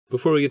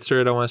Before we get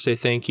started, I want to say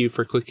thank you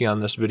for clicking on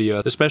this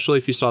video, especially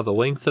if you saw the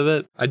length of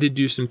it. I did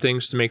do some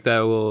things to make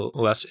that a little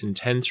less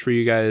intense for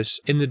you guys.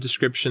 In the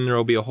description, there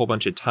will be a whole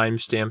bunch of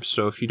timestamps,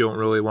 so if you don't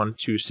really want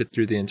to sit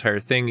through the entire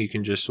thing, you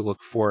can just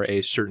look for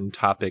a certain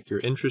topic you're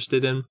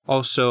interested in.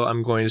 Also,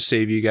 I'm going to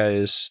save you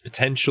guys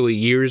potentially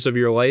years of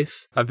your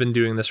life. I've been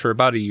doing this for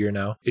about a year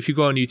now. If you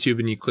go on YouTube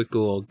and you click the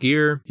little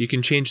gear, you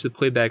can change the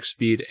playback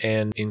speed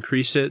and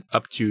increase it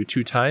up to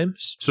 2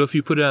 times. So if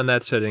you put it on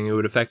that setting, it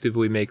would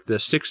effectively make the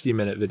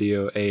 60-minute video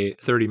a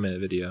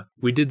 30-minute video.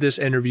 We did this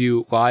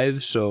interview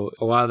live, so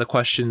a lot of the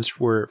questions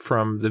were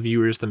from the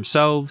viewers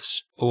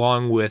themselves,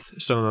 along with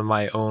some of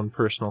my own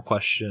personal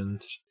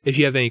questions. If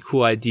you have any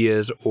cool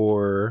ideas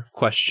or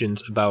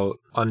questions about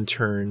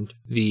Unturned,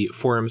 the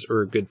forums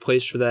are a good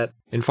place for that.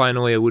 And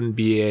finally, it wouldn't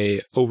be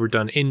a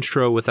overdone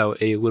intro without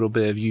a little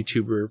bit of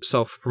YouTuber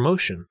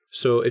self-promotion.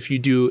 So if you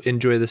do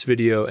enjoy this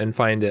video and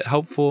find it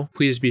helpful,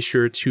 please be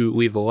sure to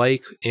leave a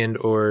like and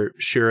or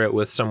share it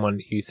with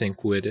someone you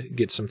think would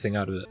get something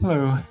out of it.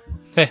 Hello.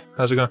 Hey,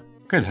 how's it going?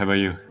 Good, how about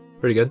you?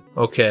 Pretty good.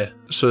 Okay,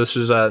 so this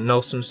is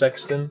Nelson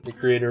Sexton, the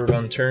creator of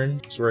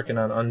Unturned. He's working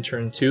on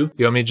Unturned 2.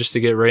 You want me just to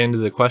get right into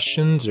the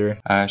questions, or?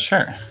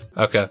 Sure.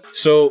 Okay,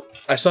 so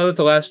I saw that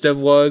the last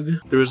devlog,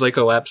 there was like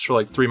a lapse for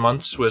like 3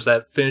 months. Was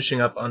that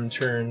finishing up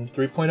Unturned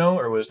 3.0,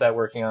 or was that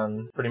working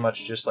on pretty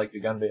much just like the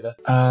gun beta?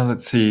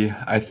 Let's see.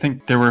 I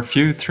think there were a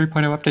few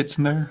 3.0 updates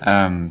in there.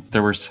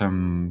 There were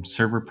some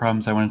server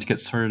problems I wanted to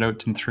get sorted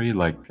out in 3,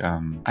 like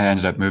I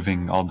ended up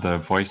moving all the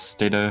voice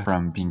data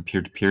from being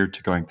peer-to-peer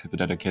to going through the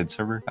dedicated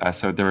server.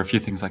 So there were a few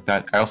things like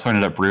that. I also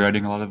ended up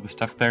rewriting a lot of the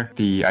stuff there.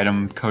 The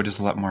item code is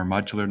a lot more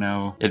modular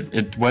now.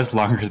 It was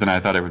longer than I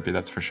thought it would be,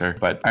 that's for sure.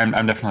 But I'm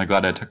definitely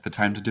glad I took the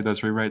time to do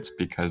those rewrites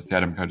because the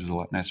item code is a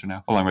lot nicer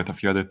now, along with a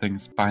few other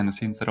things behind the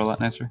scenes that are a lot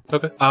nicer.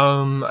 Okay.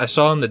 I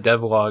saw in the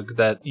devlog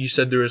that you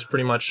said there was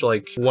pretty much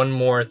like one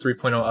more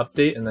 3.0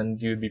 update and then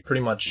you'd be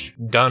pretty much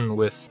done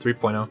with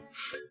 3.0.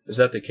 Is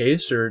that the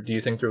case, or do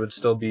you think there would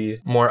still be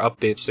more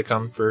updates to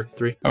come for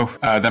 3? Oh,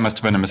 that must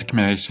have been a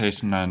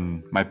miscommunication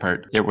on my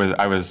part.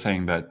 I was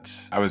saying that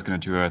I was going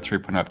to do a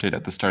 3.0 update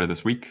at the start of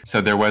this week. So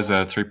there was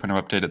a 3.0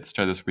 update at the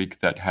start of this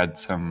week that had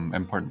some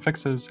important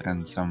fixes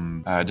and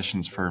some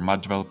additions for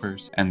mod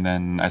developers. And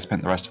then I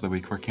spent the rest of the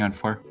week working on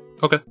 4.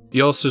 Okay.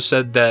 You also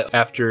said that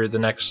after the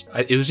next,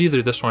 it was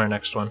either this one or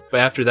next one, but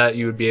after that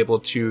you would be able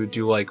to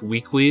do like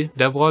weekly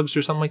devlogs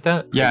or something like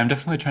that? Yeah, I'm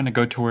definitely trying to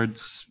go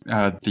towards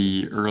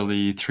the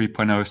early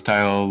 3.0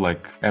 style,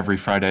 like every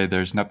Friday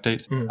there's an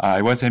update.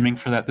 I was aiming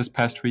for that this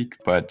past week,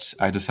 but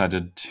I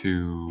decided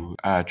to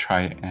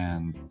try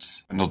and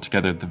bundle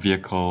together the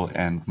vehicle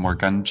and more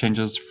gun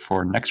changes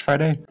for next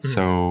Friday.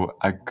 So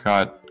I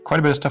got quite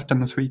a bit of stuff done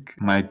this week.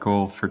 My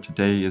goal for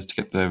today is to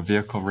get the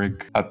vehicle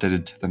rig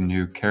updated to the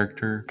new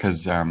character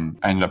because I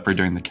ended up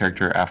redoing the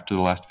character after the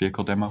last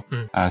vehicle demo.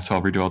 So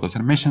I'll redo all those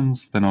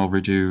animations, then I'll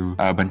redo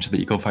a bunch of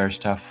the Eagle Fire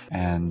stuff,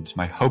 and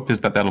my hope is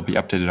that that'll be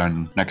updated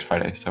on next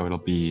Friday, so it'll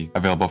be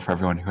available for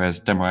everyone who has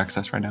demo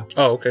access right now.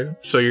 Oh, okay.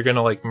 So you're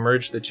gonna like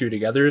merge the two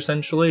together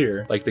essentially,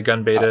 or like the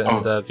gun beta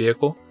and the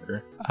vehicle?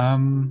 Or?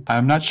 I'm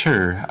not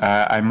sure.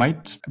 I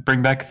might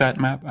bring back that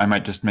map. I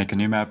might just make a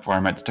new map, or I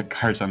might stick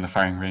cars on the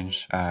firing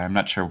range. I'm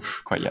not sure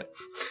quite yet.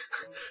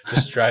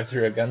 Just drive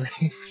through a gun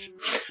range?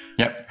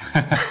 Yep.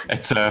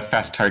 It's a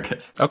fast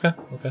target. Okay.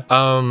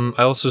 I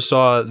also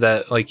saw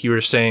that, like you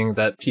were saying,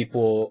 that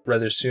people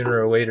rather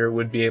sooner or later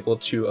would be able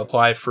to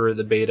apply for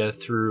the beta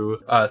through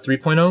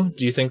 3.0.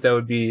 Do you think that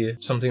would be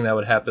something that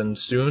would happen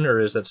soon,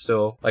 or is that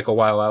still like a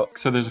while out?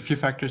 So there's a few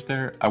factors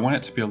there. I want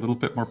it to be a little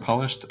bit more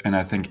polished, and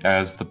I think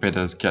as the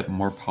betas get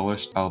more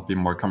polished, I'll be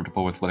more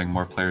comfortable with letting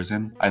more players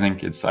in. I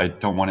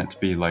don't want it to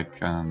be like,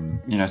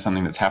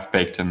 something that's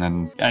half-baked and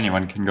then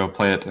anyone can go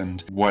play it.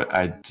 And what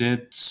I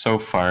did so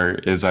far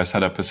is I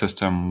set up a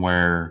system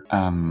where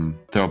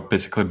there'll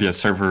basically be a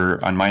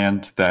server on my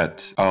end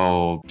that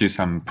I'll do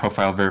some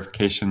profile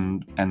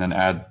verification and then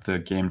add the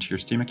game to your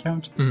Steam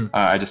account.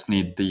 I just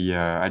need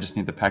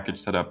the package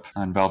set up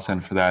on Valve's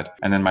end for that,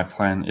 and then my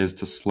plan is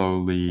to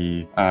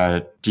slowly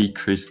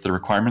decrease the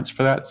requirements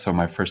for that. So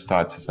my first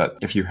thoughts is that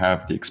if you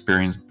have the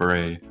experience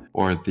beret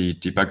or the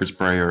debugger's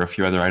beret or a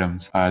few other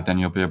items, then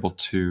you'll be able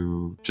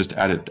to just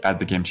add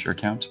the game to your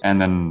account,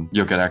 and then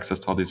you'll get access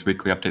to all these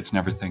weekly updates and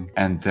everything.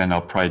 And then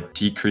I'll probably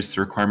decrease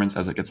the requirements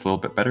as it gets a little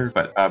bit better.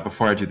 But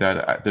before I do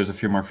that, there's a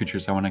few more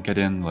features I want to get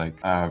in.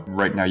 Like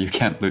right now, you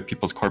can't loot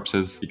people's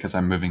corpses because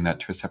I'm moving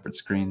that to a separate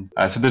screen.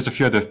 So there's a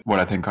few other what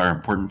I think are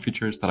important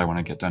features that I want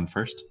to get done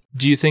first.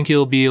 Do you think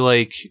it'll be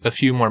like a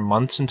few more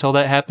months until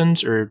that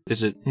happens, or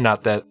is it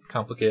not that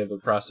complicated of a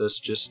process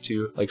just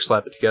to like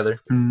slap it together?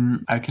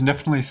 I can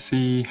definitely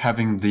see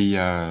having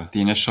the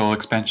initial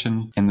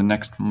expansion in the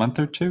next month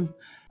or 2.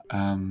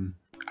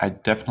 I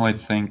definitely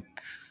think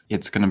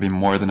it's going to be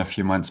more than a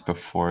few months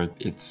before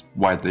it's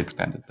widely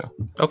expanded, though.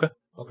 Okay.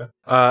 Okay.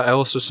 I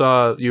also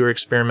saw you were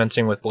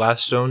experimenting with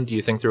blastzone. Do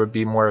you think there would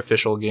be more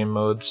official game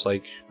modes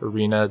like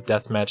arena,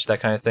 deathmatch,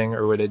 that kind of thing,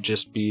 or would it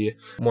just be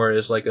more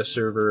as like a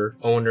server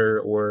owner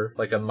or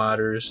like a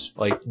modders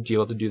like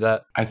deal to do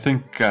that? I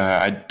think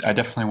I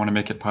definitely want to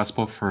make it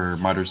possible for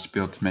modders to be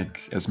able to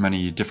make as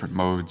many different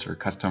modes or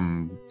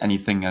custom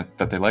anything that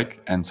they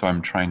like, and so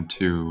I'm trying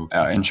to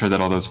ensure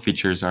that all those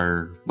features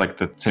are like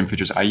the same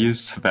features I use,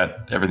 so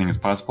that everything is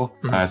possible.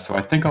 So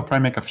I think I'll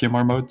probably make a few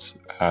more modes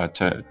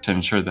to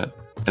ensure that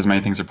as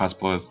many things are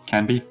possible as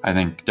can be. I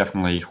think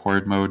definitely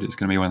horde mode is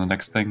going to be one of the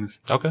next things.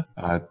 Okay.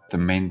 The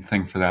main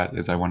thing for that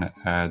is I want to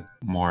add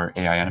more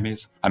AI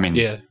enemies. I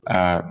mean,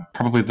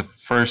 probably the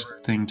first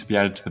thing to be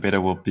added to the beta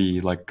will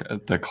be like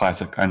the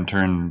classic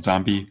Unturned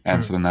zombie,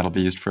 and so then that'll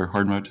be used for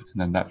horde mode,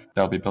 and then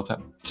that'll be built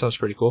up. Sounds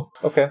pretty cool.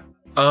 Okay.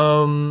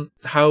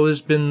 How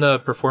has been the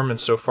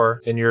performance so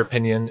far, in your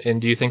opinion?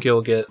 And do you think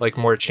it'll get like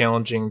more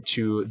challenging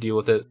to deal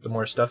with it the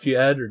more stuff you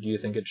add, or do you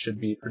think it should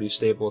be pretty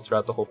stable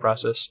throughout the whole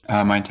process?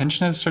 My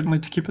intention is certainly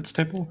to keep it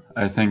stable.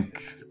 I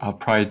think I'll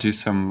probably do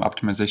some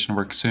optimization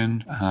work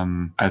soon.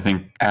 I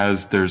think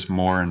as there's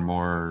more and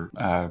more,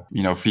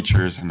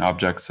 features and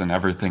objects and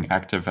everything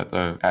active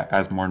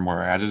as more and more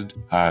are added,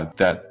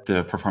 that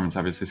the performance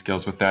obviously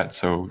scales with that.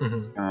 So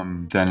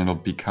then it'll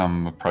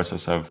become a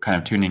process of kind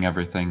of tuning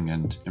everything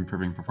and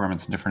improving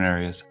performance in different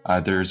areas.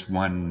 There's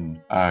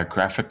one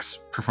graphics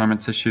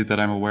performance issue that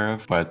I'm aware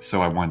of, but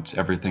so I want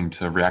everything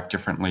to react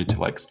differently to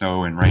like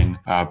snow and rain.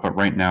 But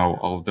right now,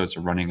 all of those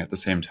are running at the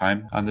same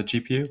time on the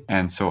GPU,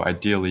 and so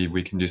ideally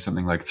we can do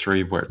something like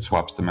 3 where it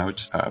swaps them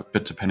out.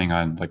 But depending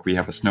on like we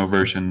have a snow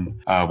version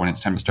when it's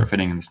time to start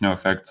fitting in the snow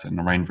effects, and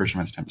the rain version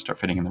when it's time to start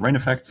fitting in the rain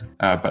effects.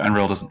 But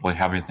Unreal doesn't really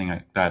have anything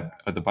like that out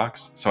of the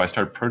box, so I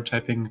started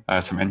prototyping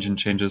some engine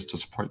changes to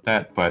support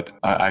that. But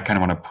I kind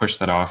of want to push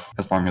that off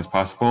as long as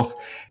possible,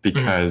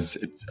 because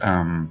it's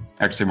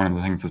actually one of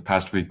the things this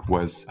past week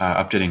was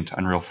updating to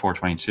Unreal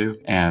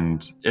 4.22,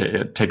 and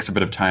it takes a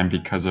bit of time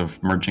because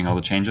of merging all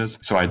the changes.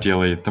 So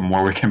ideally, the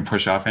more we can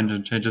push off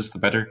engine changes, the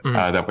better.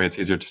 That way it's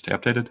easier to stay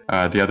updated.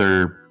 The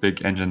other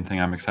big engine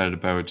thing I'm excited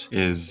about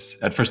is,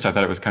 at first I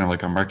thought it was kind of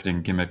like a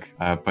marketing gimmick,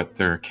 but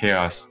their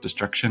chaos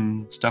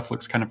destruction stuff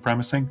looks kind of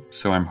promising.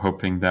 So I'm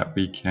hoping that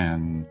we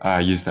can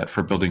use that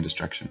for building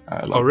destruction.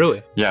 Oh,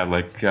 really? Yeah,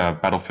 like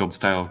Battlefield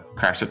style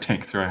crash a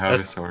tank through a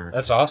house.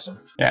 That's awesome.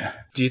 Yeah.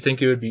 Do you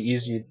think it would be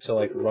easy to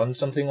like run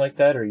something like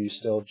that, or are you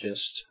still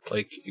just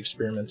like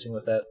experimenting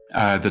with that?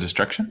 The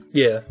destruction?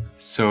 Yeah.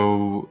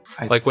 So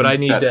would I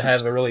need to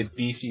have a really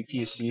beefy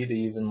PC to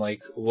even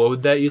like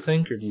load that, you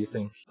think? Or do you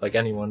think like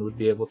anyone would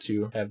be able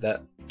to have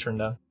that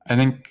turned on? I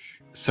think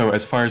so.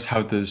 As far as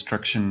how the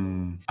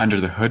destruction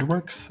under the hood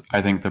works, I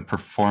think the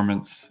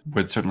performance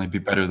would certainly be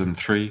better than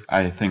 3.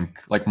 I think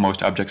like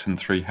most objects in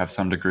 3 have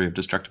some degree of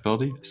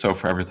destructibility. So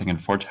for everything in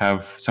 4 to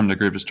have some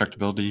degree of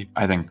destructibility,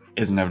 I think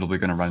is inevitably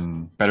going to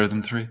run better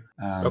than 3.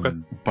 Okay.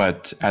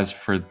 But as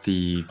for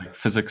the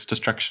physics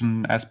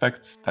destruction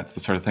aspects, that's the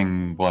sort of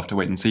thing we'll have to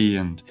wait and see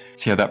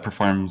how that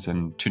performs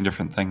and tune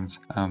different things.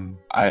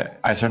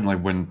 I certainly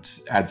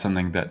wouldn't add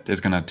something that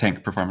is going to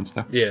tank performance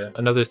though. Yeah.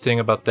 Another thing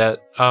about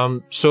that.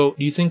 So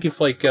do you think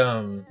if like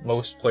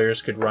most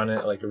players could run it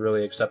at like a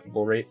really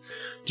acceptable rate,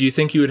 do you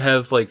think you would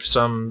have like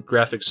some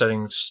graphic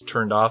settings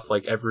turned off,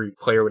 like every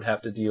player would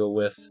have to deal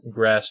with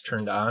grass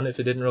turned on if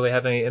it didn't really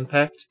have any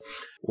impact?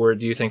 Or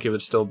do you think it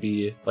would still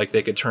be like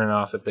they could turn it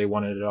off if they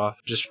wanted it off,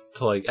 just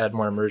to like add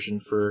more immersion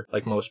for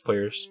like most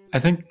players? I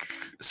think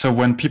so.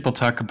 When people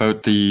talk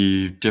about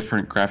the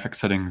different graphic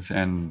settings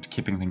and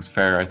keeping things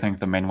fair, I think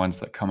the main ones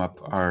that come up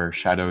are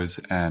shadows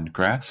and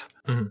grass.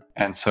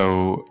 And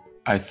so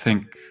I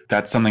think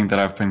that's something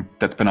that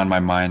that's been on my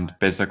mind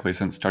basically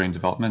since starting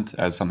development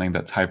as something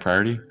that's high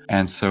priority.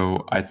 And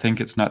so I think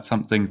it's not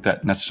something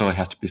that necessarily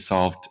has to be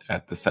solved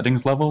at the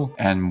settings level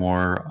and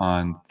more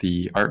on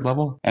the art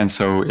level. And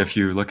so if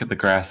you look at the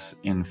grass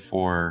in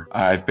 4,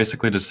 I've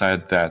basically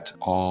decided that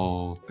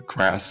all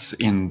grass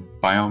in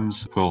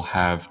biomes will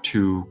have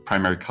 2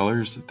 primary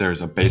colors.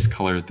 There's a base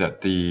color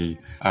that the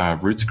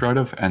roots grow out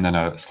of, and then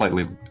a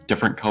slightly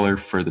different color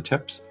for the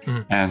tips.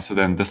 And so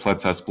then this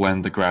lets us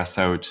blend the grass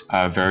out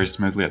very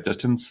smoothly at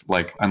distance,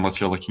 like unless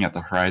you're looking at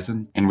the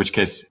horizon, in which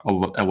case a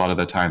lot of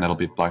the time that'll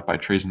be blocked by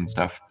trees and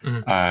stuff.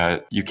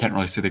 You can't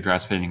really see the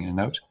grass fading in and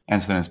out.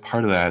 And so then as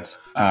part of that,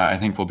 I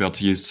think we'll be able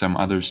to use some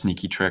other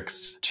sneaky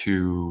tricks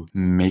to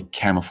make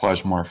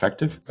camouflage more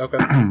effective. Okay.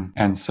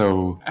 And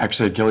so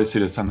actually a ghillie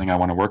suit is something I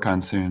want to work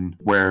on soon,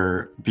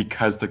 where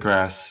because the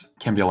grass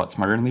can be a lot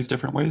smarter in these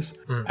different ways,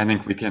 I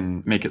think we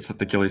can make it so that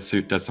the ghillie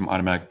suit does some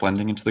automatic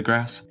blending into the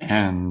grass.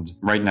 And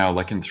right now,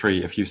 like in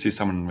 3, if you see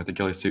someone with a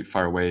ghillie suit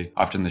far away,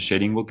 often the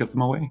shading will give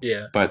them away.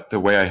 Yeah. But the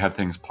way I have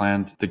things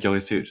planned, the ghillie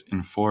suit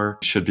in 4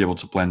 should be able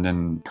to blend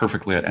in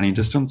perfectly at any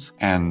distance.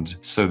 And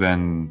so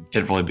then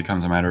it really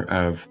becomes a matter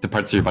of the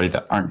parts of your body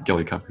that aren't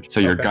ghillie covered. So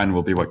your gun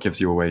will be what gives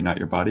you away, not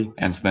your body.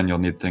 And so then you'll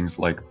need things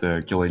like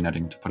the ghillie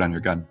netting to put on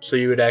your gun. So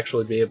you would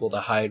actually be able to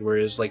hide,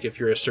 whereas like if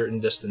you're a certain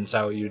distance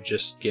out, you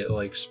just get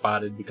like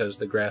spotted because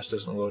the grass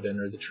doesn't load in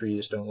or the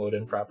trees don't load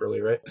in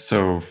properly, right?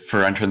 So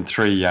for Unturned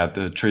 3, yeah,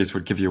 the trees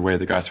would give you away,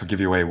 the grass would give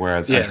you away,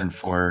 whereas Unturned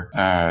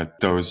 4,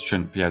 those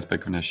shouldn't be as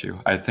big of an issue.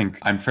 I think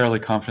I'm fairly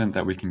confident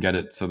that we can get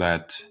it so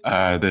that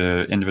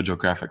the individual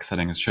graphic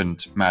settings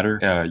shouldn't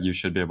matter. You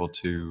should be able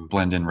to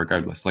blend in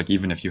regardless. Like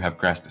even if you have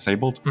grass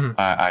disabled,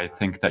 I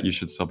think that you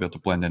should still be able to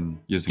blend in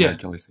using a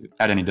ghillie suit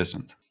at any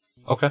distance.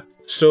 Okay.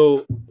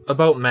 So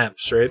about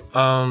maps, right?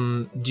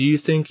 Do you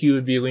think you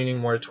would be leaning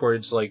more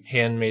towards like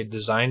handmade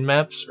design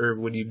maps, or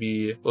would you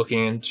be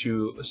looking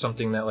into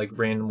something that like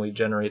randomly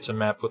generates a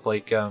map with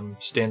like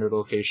standard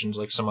locations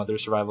like some other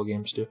survival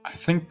games do? I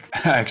think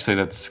actually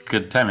that's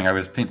good timing.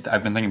 I've been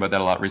thinking about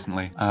that a lot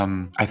recently.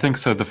 I think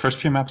so. The first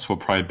few maps will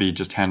probably be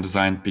just hand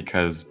designed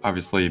because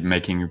obviously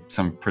making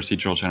some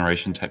procedural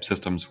generation type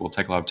systems will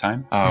take a lot of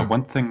time.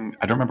 One thing,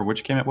 I don't remember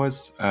which game it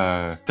was.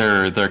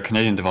 They're a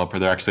Canadian developer.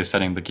 They're actually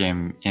setting the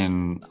game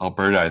in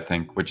Alberta, I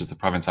think, which is the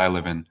province I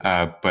live in.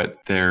 But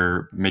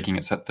they're making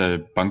it so that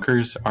the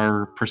bunkers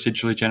are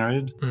procedurally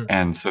generated.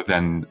 And so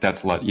then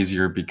that's a lot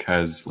easier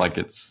because like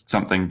it's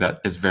something that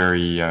is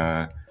very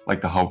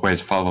like the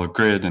hallways follow a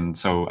grid, and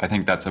so I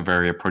think that's a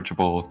very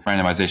approachable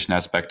randomization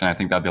aspect, and I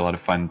think that'd be a lot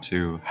of fun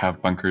to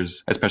have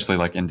bunkers, especially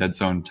like in dead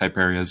zone type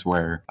areas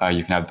where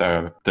you can have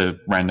the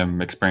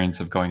random experience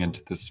of going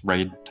into this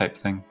raid type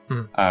thing.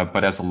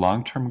 But as a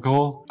long-term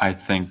goal, I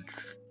think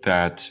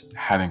that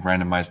having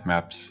randomized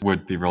maps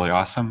would be really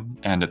awesome,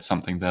 and it's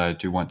something that I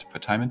do want to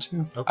put time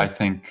into. I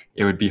think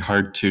it would be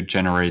hard to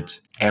generate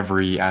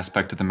every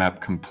aspect of the map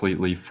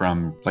completely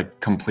from like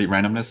complete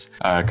randomness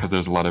because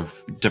there's a lot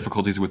of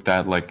difficulties with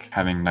that, like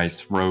having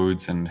nice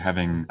roads and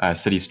having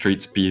city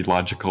streets be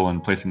logical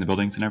and placing the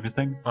buildings and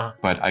everything.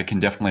 But I can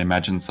definitely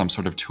imagine some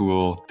sort of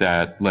tool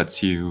that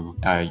lets you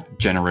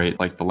generate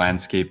like the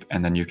landscape,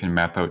 and then you can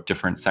map out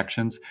different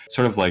sections,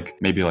 sort of like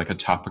maybe like a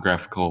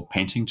topographical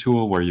painting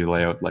tool where you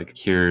lay out like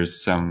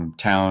here's some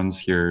towns,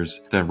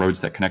 here's the roads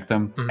that connect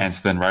them. And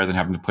so then rather than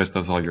having to place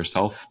those all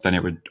yourself, then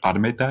it would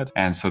automate that,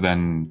 and so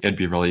then it'd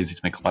be really easy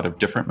to make a lot of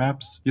different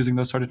maps using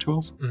those sort of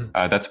tools.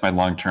 That's my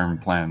long-term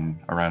plan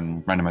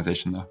around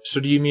randomization though.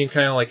 So do you mean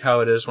kind of like how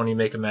it is when you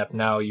make a map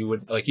now? You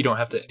would like, you don't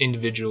have to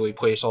individually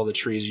place all the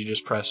trees, you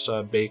just press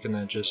bake and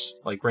then it just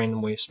like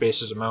randomly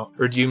spaces them out?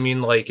 Or do you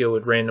mean like it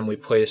would randomly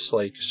place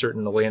like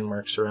certain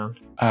landmarks around?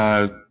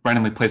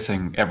 Randomly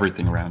placing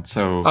everything around.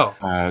 So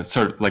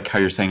sort of like how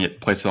you're saying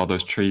it places all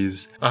those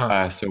trees.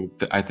 So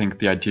I think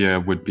the idea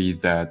would be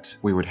that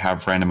we would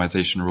have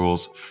randomization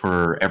rules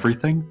for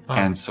everything.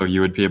 And so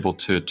you would be able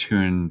to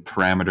tune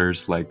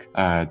parameters like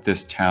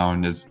this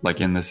town is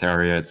like in this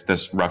area, it's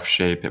this rough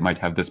shape, it might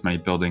have this many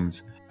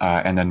buildings.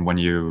 And then when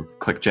you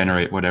click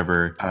generate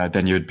whatever,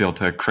 then you would be able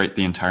to create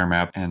the entire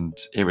map and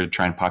it would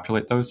try and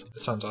populate those.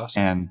 That sounds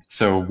awesome. And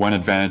so one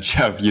advantage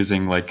of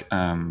using like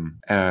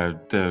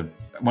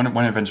one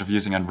advantage of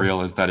using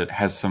Unreal is that it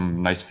has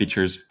some nice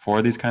features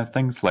for these kind of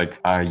things,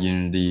 like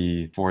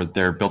Unity for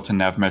their built-in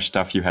nav mesh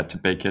stuff. You had to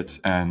bake it,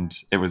 and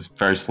it was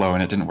very slow,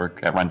 and it didn't work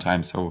at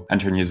runtime. So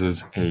Unturned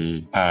uses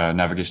a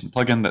navigation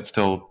plugin that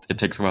still it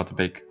takes a while to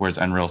bake, whereas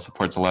Unreal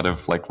supports a lot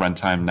of like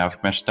runtime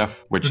nav mesh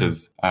stuff, which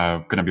is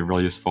going to be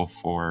really useful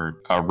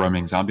for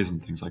roaming zombies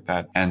and things like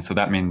that. And so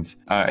that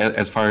means,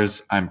 as far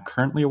as I'm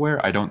currently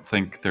aware, I don't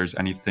think there's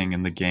anything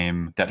in the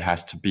game that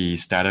has to be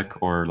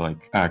static or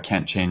like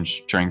can't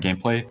change during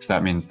gameplay. So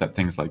that means that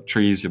things like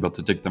trees, you'll be able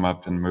to dig them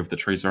up and move the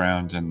trees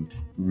around and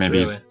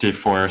maybe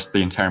deforest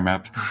the entire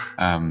map.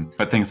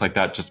 But things like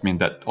that just mean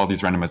that all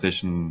these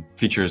randomization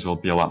features will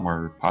be a lot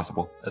more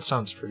possible. That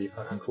sounds pretty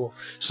fucking cool.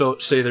 So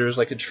say there's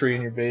like a tree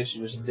in your base,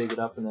 you just dig it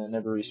up and then it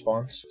never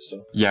respawns.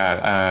 So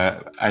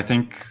yeah, I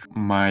think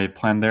my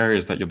plan there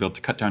is that you'll be able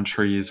to cut down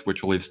trees,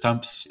 which will leave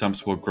stumps.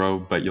 Stumps will grow,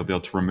 but you'll be able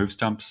to remove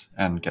stumps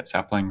and get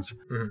saplings.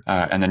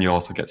 And then you'll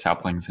also get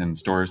saplings in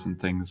stores and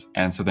things.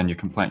 And so then you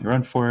can plant your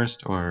own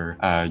forest, or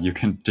you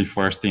can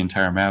deforest the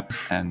entire map,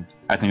 and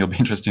I think it'll be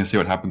interesting to see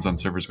what happens on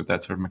servers with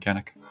that sort of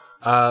mechanic.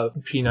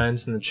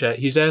 P9's in the chat.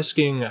 He's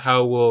asking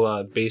how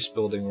will base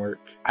building work?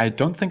 I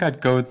don't think I'd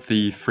go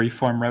the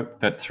freeform route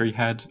that 3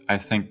 had. I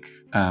think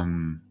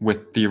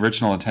with the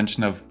original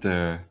intention of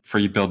the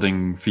free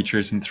building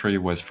features in 3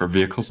 was for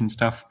vehicles and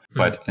stuff,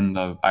 but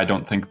I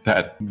don't think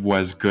that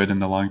was good in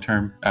the long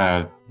term.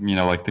 You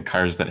know, like the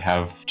cars that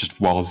have just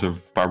walls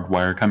of barbed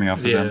wire coming off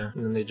of them. Yeah,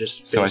 and then they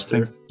just so I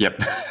think,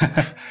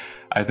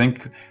 I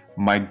think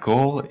my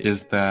goal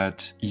is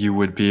that you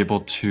would be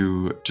able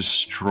to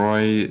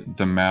destroy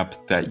the map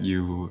that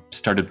you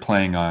started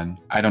playing on.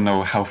 I don't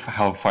know how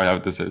far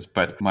out this is,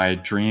 but my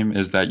dream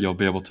is that you'll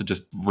be able to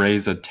just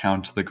raise a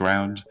town to the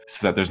ground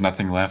so that there's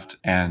nothing left,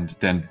 and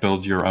then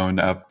build your own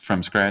up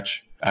from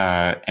scratch.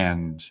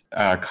 And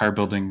car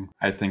building,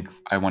 I think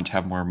I want to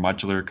have more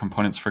modular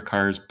components for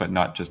cars, but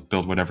not just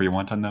build whatever you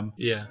want on them.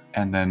 Yeah.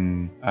 And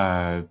then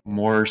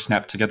more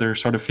snap together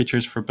sort of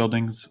features for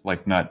buildings,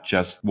 like not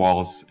just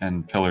walls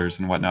and pillars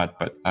and whatnot,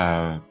 but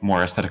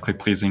more aesthetically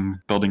pleasing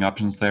building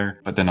options there.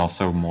 But then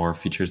also more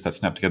features that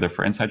snap together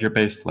for inside your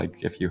base. Like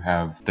if you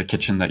have the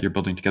kitchen that you're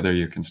building together,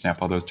 you can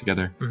snap all those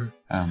together.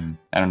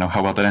 I don't know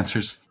how well that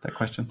answers that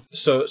question.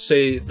 So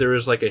say there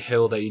was like a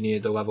hill that you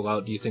needed to level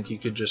out. Do you think you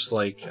could just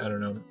like, I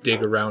don't know,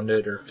 dig around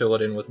it or fill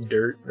it in with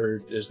dirt?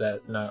 Or is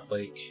that not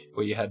like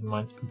what you had in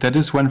mind? That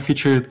is one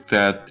feature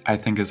that I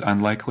think is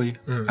unlikely,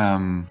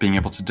 being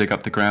able to dig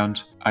up the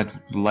ground. I'd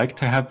like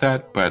to have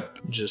that, but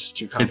just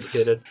too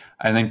complicated.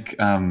 I think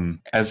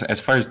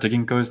as far as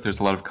digging goes, there's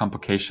a lot of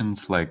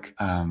complications. Like,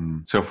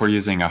 so if we're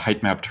using a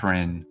height map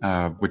terrain,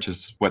 which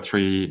is what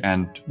 3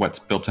 and what's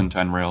built into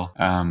Unreal,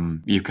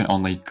 you can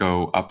only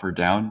go up or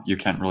down. You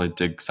can't really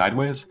dig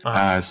sideways.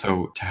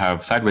 So to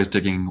have sideways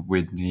digging,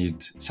 we'd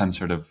need some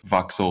sort of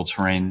voxel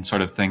terrain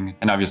sort of thing.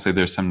 And obviously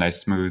there's some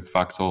nice smooth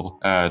voxel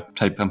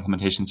type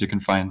implementations you can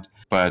find,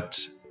 but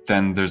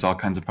then there's all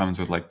kinds of problems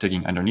with like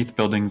digging underneath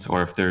buildings,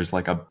 or if there's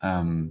like a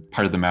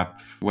part of the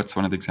map. What's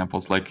one of the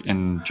examples? Like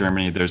in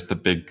Germany, there's the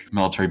big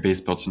military base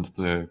built into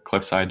the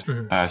cliffside.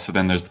 So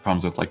then there's the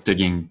problems with like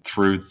digging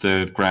through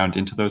the ground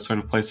into those sort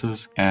of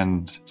places.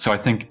 And so I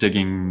think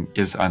digging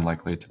is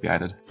unlikely to be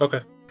added.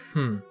 Okay.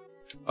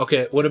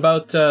 Okay, what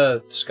about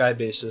sky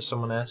bases,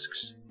 someone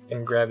asks,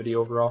 and gravity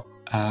overall?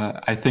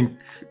 I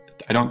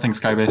don't think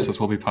sky bases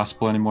will be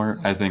possible anymore.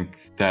 I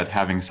think that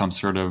having some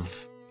sort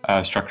of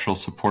structural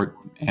support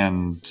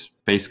and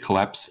base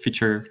collapse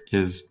feature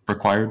is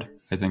required.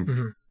 I think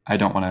I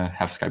don't want to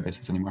have sky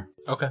bases anymore.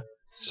 Okay.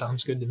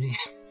 Sounds good to me.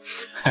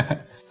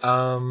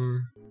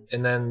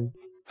 And then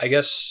I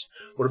guess,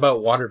 what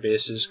about water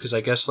bases? Because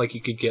I guess like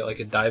you could get like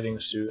a diving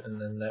suit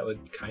and then that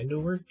would kind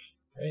of work,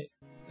 right?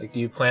 Like, do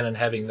you plan on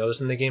having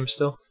those in the game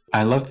still?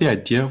 I love the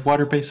idea of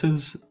water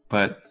bases,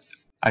 but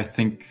I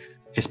think,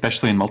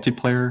 especially in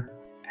multiplayer,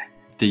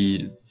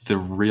 the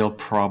real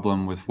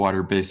problem with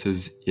water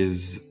bases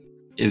is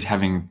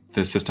having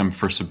the system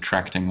for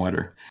subtracting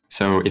water.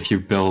 So if you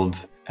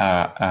build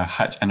a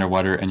hut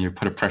underwater and you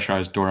put a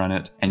pressurized door on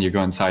it and you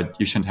go inside,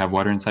 you shouldn't have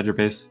water inside your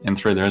base. In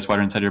 3, there is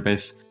water inside your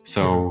base.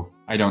 So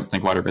I don't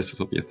think water bases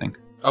will be a thing.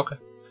 Okay.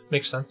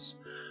 Makes sense.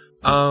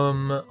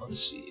 Let's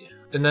see.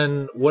 And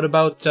then what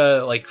about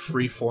like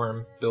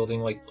freeform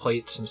building, like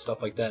plates and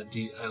stuff like that?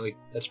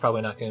 That's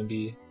probably not going to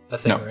be a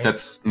thing, no, right?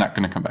 That's not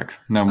going to come back.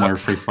 No more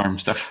freeform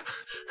stuff.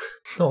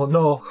 Oh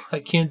no, I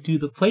can't do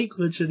the plate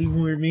glitch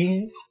anymore,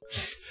 man.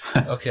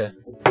 Okay.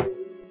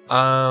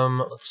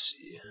 Let's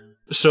see.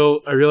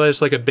 So I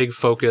realized like a big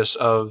focus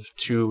of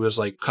 2 was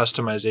like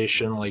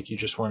customization. Like you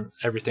just want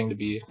everything to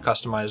be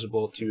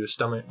customizable to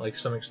some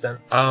extent.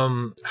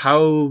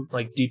 How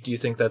like deep do you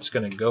think that's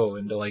gonna go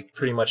into like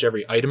pretty much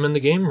every item in the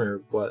game,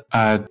 or what?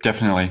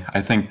 Definitely.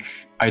 I think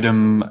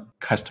item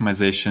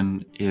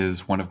customization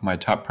is one of my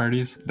top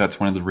priorities. That's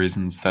one of the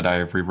reasons that I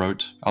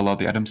rewrote a lot of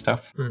the item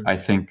stuff. I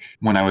think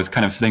when I was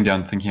kind of sitting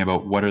down thinking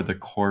about what are the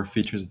core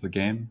features of the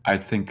game, I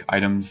think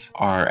items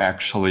are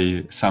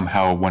actually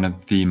somehow one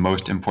of the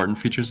most important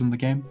features in the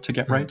game to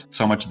get right.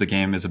 So much of the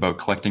game is about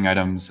collecting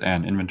items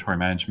and inventory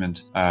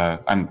management.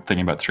 I'm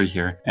thinking about 3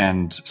 here.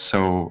 And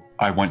so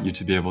I want you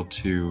to be able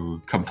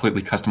to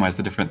completely customize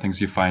the different things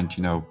you find,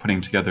 you know,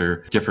 putting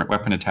together different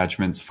weapon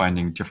attachments,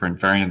 finding different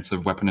variants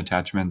of weapon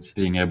attachments,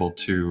 being able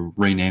to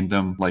rename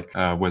them like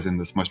was in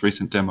this most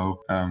recent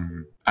demo.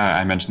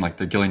 I mentioned like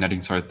the ghillie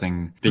netting sort of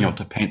thing, being able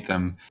to paint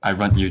them. I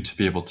want you to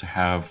be able to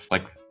have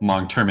like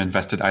long-term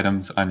invested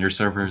items on your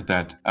server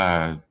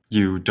that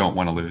you don't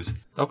want to lose.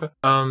 Okay.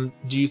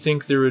 Do you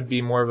think there would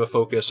be more of a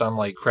focus on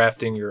like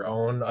crafting your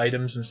own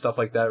items and stuff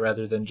like that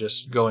rather than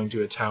just going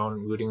to a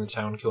town, looting the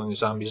town, killing the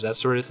zombies, that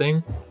sort of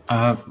thing?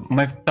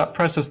 My thought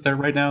process there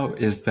right now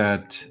is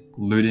that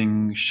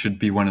looting should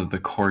be one of the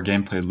core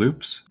gameplay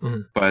loops,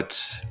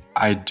 but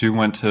I do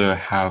want to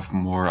have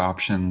more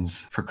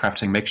options for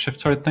crafting makeshift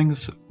sort of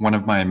things. One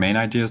of my main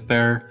ideas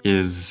there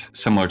is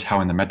similar to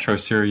how in the Metro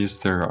series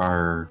there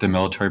are the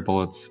military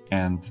bullets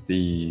and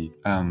the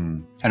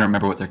I don't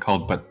remember what they're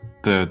called, but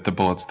the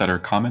bullets that are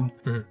common.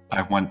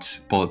 I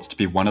want bullets to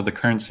be one of the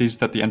currencies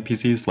that the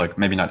NPCs, like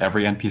maybe not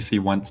every NPC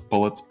wants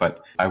bullets,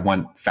 but I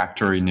want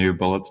factory new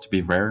bullets to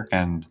be rare.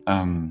 And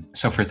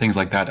so for things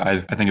like that,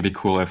 I think it'd be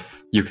cool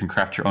if you can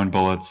craft your own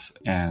bullets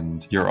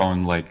and your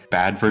own like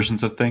bad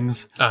versions of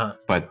things,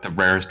 but the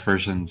rarest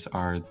versions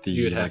are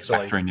the like,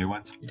 factory new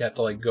ones. You'd have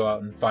to like go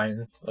out and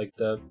find like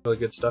the really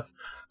good stuff.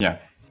 Yeah.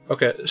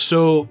 Okay,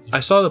 so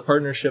I saw the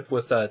partnership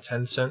with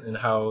Tencent and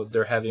how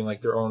they're having like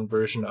their own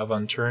version of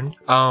Unturned.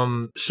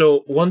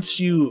 So once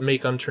you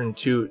make Unturned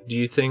 2, do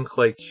you think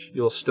like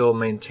you'll still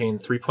maintain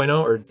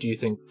 3.0, or do you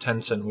think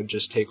Tencent would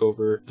just take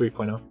over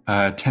 3.0?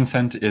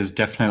 Tencent is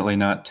definitely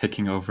not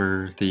taking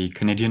over the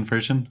Canadian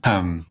version.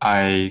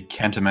 I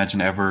can't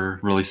imagine ever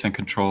releasing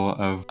control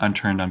of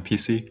Unturned on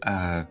PC.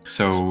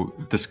 So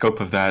the scope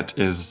of that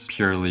is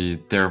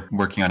purely they're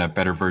working on a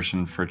better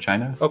version for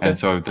China. Okay. And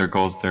so their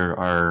goals there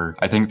are,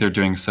 I think they're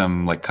doing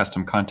some like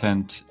custom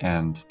content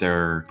and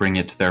they're bringing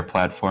it to their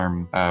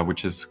platform,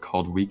 which is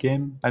called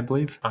WeGame, I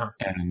believe.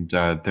 And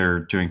they're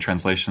doing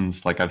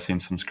translations. Like I've seen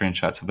some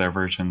screenshots of their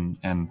version,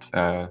 and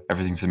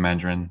everything's in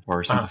Mandarin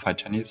or simplified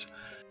Chinese.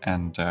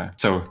 And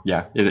so,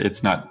 yeah,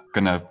 it's not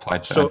going to apply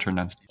to Unturned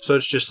on Steam. So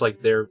it's just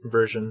like their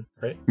version,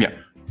 right? Yeah.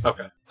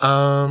 Okay.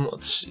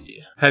 Let's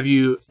see. Have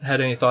you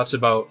had any thoughts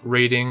about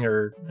rating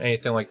or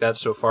anything like that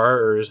so far,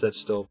 or is that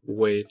still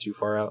way too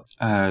far out?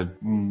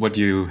 What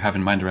do you have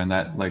in mind around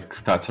that? Like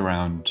thoughts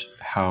around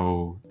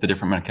how the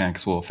different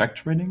mechanics will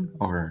affect rating,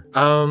 or?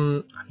 I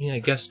mean, I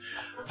guess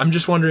I'm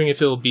just wondering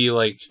if it'll be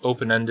like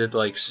open-ended,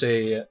 like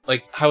say,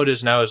 like how it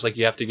is now is like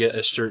you have to get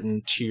a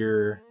certain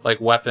tier, like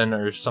weapon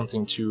or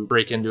something to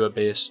break into a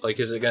base. Like,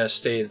 is it going to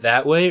stay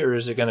that way, or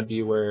is it going to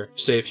be where,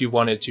 say, if you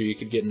wanted to, you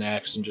could get an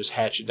axe and just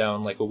hatch it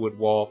down like a wood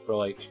wall for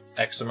like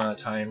X amount of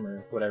time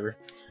or whatever?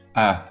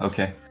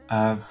 Okay.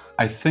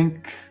 I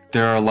think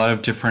there are a lot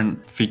of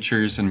different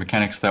features and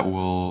mechanics that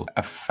will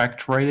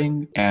affect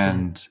rating,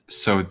 and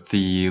so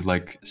the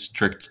like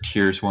strict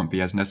tiers won't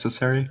be as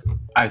necessary.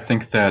 I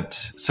think that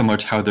similar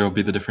to how there will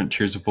be the different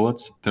tiers of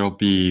bullets, there will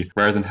be,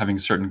 rather than having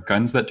certain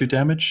guns that do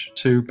damage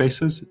to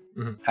bases,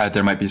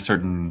 there might be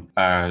certain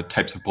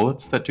types of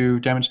bullets that do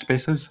damage to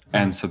bases.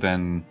 And so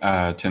then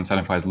to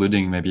incentivize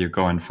looting, maybe you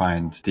go and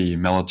find the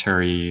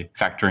military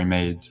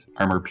factory-made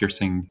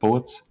armor-piercing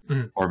bullets,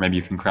 or maybe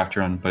you can craft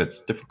your own, but it's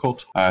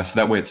difficult. So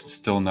that way it's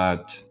still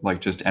not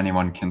like just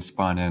anyone can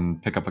spawn in,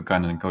 pick up a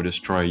gun, and go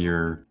destroy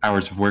your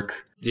hours of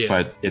work. Yeah.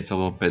 But it's a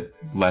little bit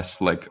less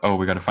like, oh,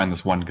 we got to find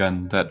this one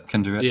gun that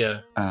can do it.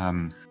 Yeah.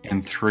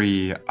 In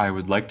 3, I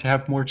would like to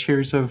have more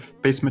tiers of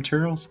base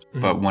materials,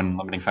 but one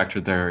limiting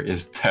factor there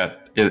is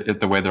that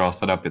the way they're all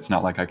set up, it's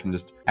not like I can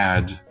just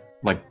add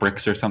like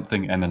bricks or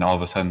something and then all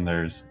of a sudden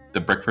there's the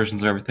brick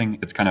versions of everything.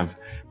 It's kind of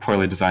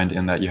poorly designed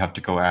in that you have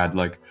to go add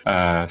like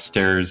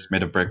stairs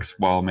made of bricks,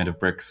 wall made of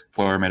bricks,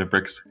 floor made of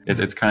bricks.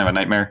 It's kind of a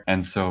nightmare.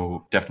 And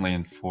so definitely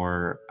in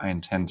 4, I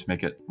intend to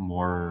make it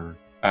more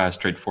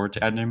straightforward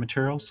to add new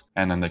materials,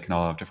 and then they can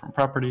all have different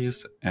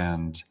properties,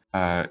 and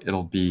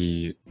it'll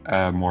be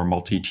a more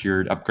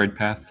multi-tiered upgrade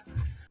path.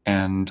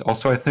 And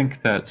also I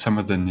think that some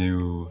of the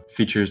new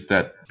features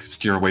that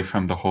steer away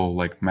from the whole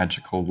like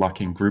magical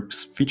locking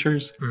groups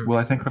features will,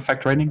 I think,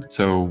 affect rating.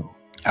 So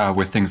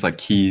with things like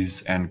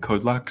keys and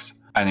code locks,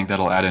 I think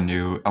that'll add a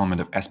new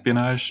element of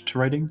espionage to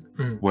writing,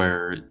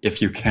 where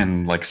if you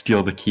can like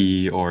steal the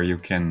key, or you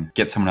can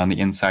get someone on the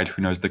inside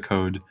who knows the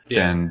code,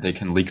 then they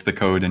can leak the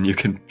code and you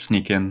can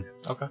sneak in.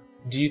 Okay.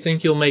 Do you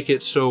think you'll make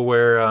it so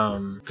where,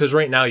 because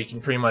right now you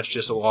can pretty much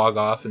just log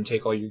off and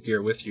take all your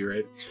gear with you,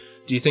 right?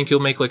 Do you think you'll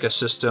make like a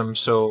system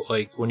so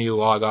like when you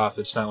log off,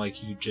 it's not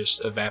like you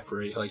just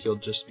evaporate, like you'll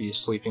just be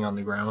sleeping on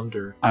the ground?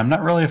 Or I'm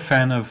not really a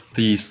fan of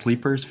the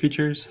sleepers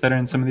features that are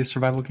in some of these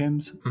survival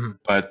games,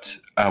 but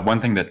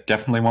one thing that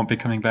definitely won't be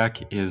coming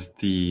back is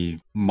the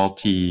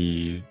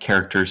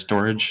multi-character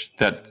storage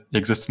that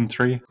exists in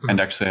 3.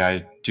 And actually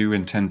I do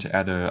intend to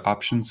add an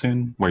option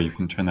soon where you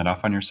can turn that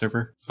off on your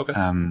server. Okay.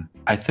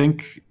 I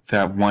think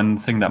that one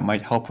thing that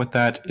might help with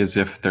that is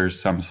if there's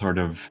some sort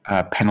of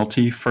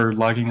penalty for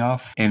logging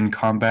off in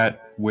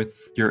combat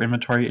with your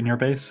inventory in your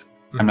base.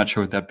 I'm not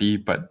sure what that'd be,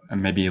 but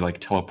maybe like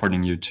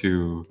teleporting you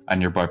to a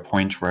nearby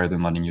point rather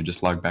than letting you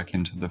just log back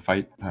into the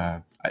fight.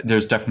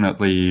 There's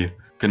definitely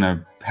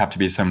gonna have to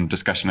be some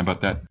discussion about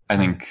that. I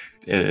think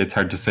it's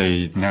hard to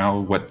say now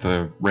what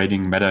the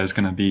rating meta is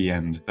gonna be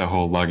and the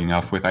whole logging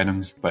off with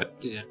items, but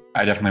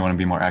I definitely want to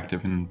be more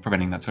active in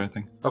preventing that sort of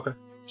thing. Okay.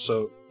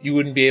 So you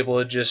wouldn't be able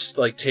to just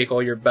like take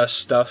all your best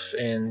stuff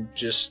and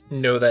just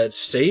know that it's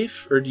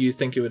safe, or do you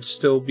think it would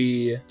still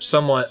be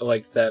somewhat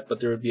like that, but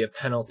there would be a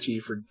penalty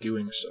for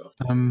doing so?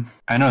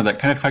 I know that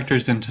kind of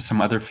factors into some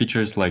other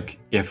features, like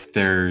if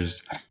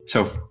there's,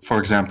 so for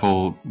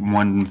example,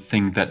 one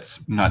thing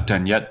that's not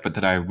done yet, but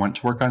that I want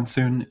to work on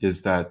soon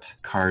is that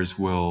cars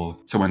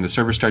will, so when the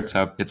server starts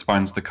up, it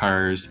spawns the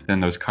cars, then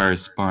those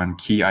cars spawn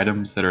key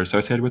items that are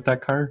associated with that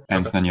car,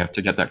 and so then you have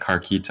to get that car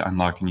key to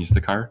unlock and use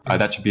the car.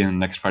 That should be in the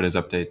next Friday's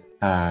update.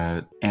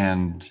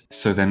 And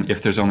so then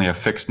if there's only a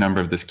fixed number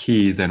of this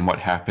key, then what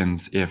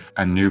happens if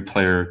a new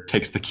player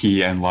takes the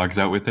key and logs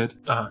out with it?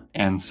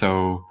 And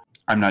so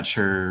I'm not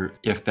sure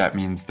if that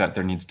means that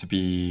there needs to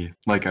be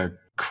like a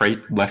crate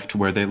left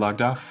where they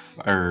logged off,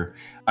 or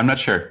I'm not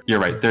sure. You're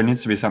right. There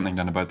needs to be something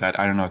done about that.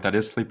 I don't know if that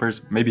is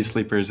sleepers. Maybe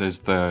sleepers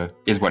is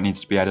what needs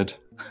to be added.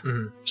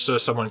 So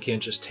someone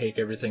can't just take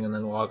everything and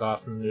then log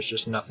off and there's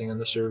just nothing in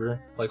the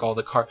server. Like all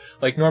the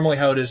like normally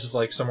how it is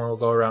like someone will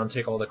go around,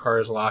 take all the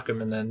cars, lock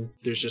them, and then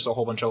there's just a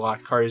whole bunch of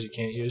locked cars you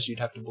can't use. You'd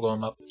have to blow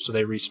them up so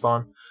they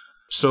respawn.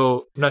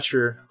 So I'm not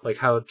sure like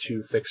how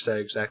to fix that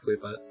exactly,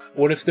 but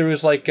what if there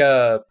was like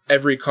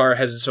every car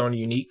has its own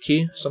unique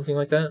key, something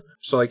like that?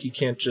 So like you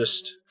can't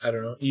just, I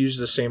don't know, use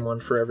the same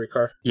one for every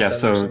car. Yeah,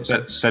 so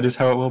that is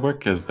how it will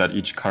work, is that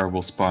each car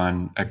will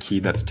spawn a key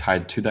that's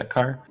tied to that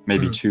car.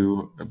 Maybe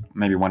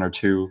maybe one or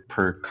two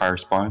per car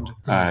spawned.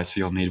 So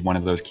you'll need one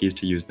of those keys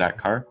to use that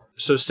car.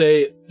 So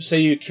say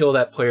you kill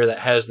that player that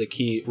has the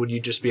key, would you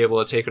just be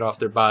able to take it off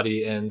their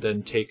body and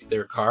then take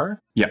their car?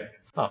 Yeah.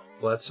 Oh,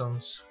 well that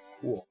sounds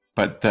cool.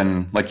 But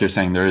then, like you're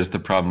saying, there is the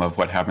problem of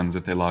what happens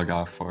if they log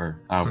off,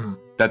 or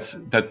that's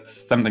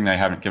something that I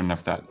haven't given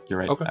enough thought. You're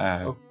right.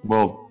 Okay.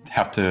 We'll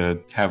have to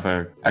have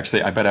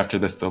actually, I bet after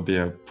this there'll be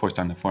a post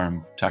on the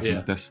forum talking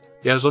about this.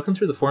 Yeah, I was looking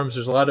through the forums.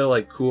 There's a lot of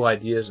like cool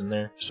ideas in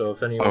there. So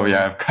if anyone... Oh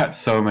yeah, I've got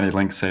so many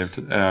links saved.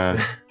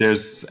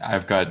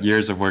 I've got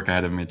years of work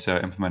ahead of me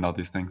to implement all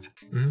these things.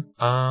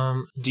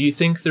 Do you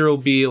think there will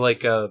be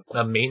like a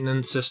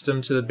maintenance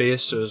system to the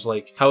base? So it's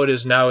like how it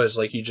is now is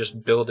like you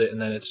just build it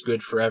and then it's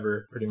good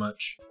forever, pretty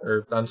much.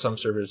 Or on some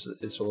servers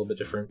it's a little bit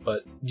different.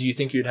 But do you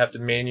think you'd have to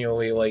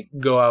manually like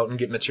go out and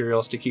get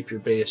materials to keep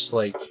your base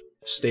like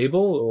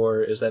stable,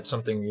 or is that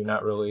something you're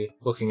not really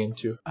looking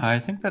into? I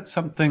think that's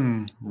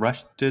something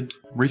Rust did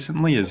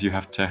recently, is you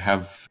have to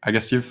have, I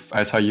guess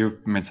I saw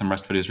you've made some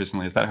Rust videos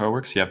recently. Is that how it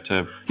works? You have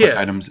to put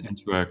items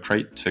into a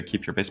crate to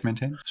keep your base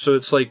maintained? So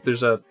it's like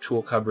there's a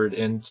tool cupboard,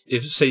 and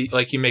if say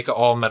like you make an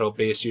all metal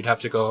base, you'd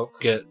have to go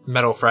get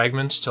metal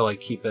fragments to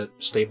like keep it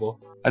stable.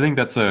 I think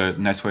that's a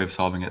nice way of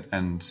solving it,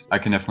 and I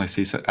can definitely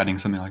see adding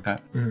something like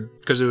that.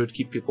 Because it would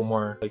keep people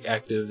more like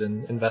active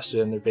and invested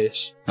in their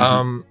base.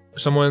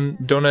 Someone,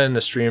 Donna in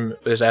the stream,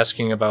 is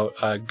asking about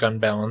gun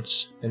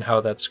balance and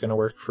how that's going to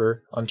work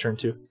for Unturned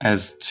 2.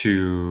 As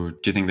to, do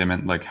you think they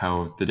meant like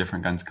how the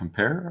different guns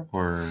compare,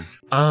 or?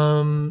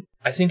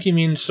 I think he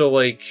means so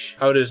like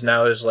how it is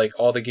now is like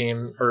all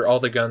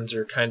the guns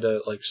are kind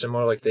of like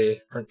similar, like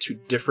they aren't too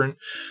different.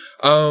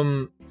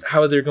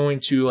 How they're going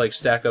to like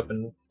stack up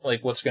and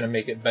like what's going to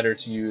make it better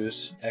to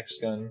use X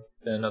gun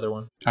than another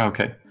one.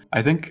 Okay.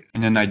 I think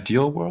in an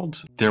ideal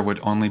world, there would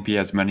only be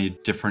as many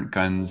different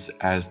guns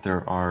as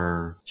there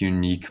are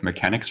unique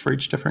mechanics for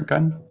each different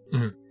gun.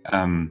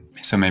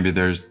 So maybe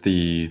there's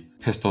the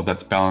pistol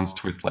that's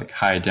balanced with like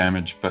high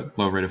damage but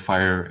low rate of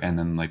fire, and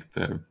then like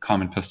the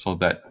common pistol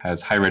that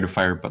has high rate of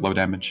fire but low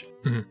damage.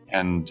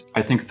 And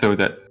I think though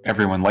that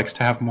everyone likes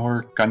to have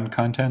more gun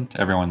content.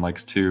 Everyone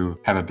likes to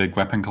have a big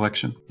weapon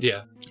collection.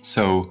 Yeah.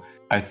 So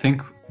I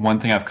think one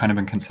thing I've kind of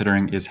been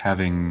considering is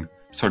having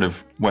sort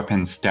of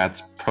weapon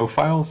stats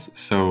profiles.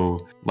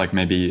 So like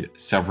maybe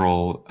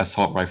several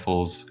assault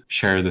rifles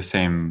share the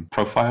same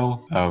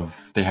profile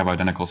of, they have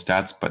identical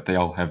stats, but they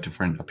all have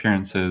different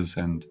appearances.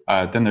 And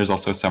then there's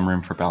also some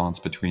room for balance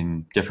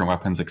between different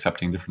weapons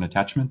accepting different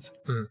attachments.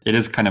 It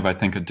is kind of, I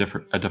think, a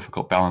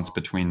difficult balance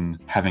between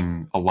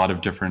having a lot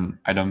of different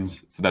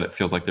items so that it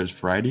feels like there's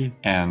variety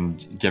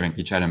and giving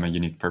each item a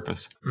unique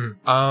purpose.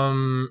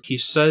 He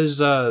says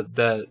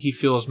that he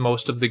feels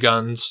most of the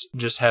guns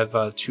just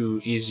have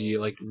too easy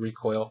like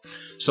recoil.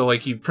 So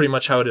like you pretty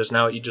much how it is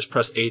now, you just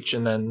press H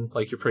and then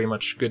like you're pretty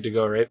much good to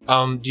go, right?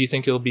 Do you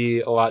think it'll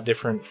be a lot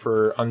different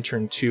for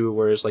Unturned 2,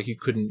 whereas like you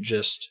couldn't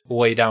just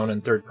lay down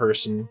in third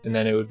person and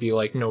then it would be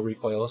like no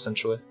recoil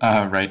essentially?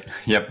 Right.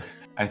 Yep.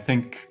 I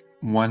think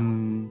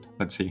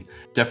let's see,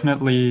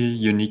 definitely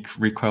unique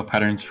recoil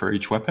patterns for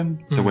each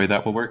weapon. The way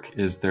that will work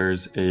is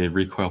there's a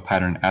recoil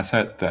pattern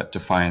asset that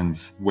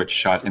defines which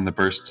shot in the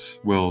burst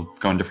will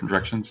go in different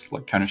directions,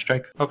 like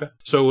Counter-Strike. Okay.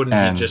 So it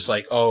wouldn't be just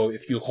like, oh,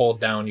 if you hold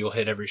down, you'll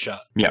hit every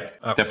shot. Yeah,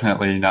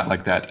 definitely not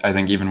like that. I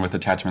think even with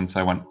attachments,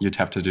 you'd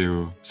have to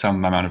do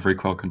some amount of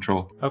recoil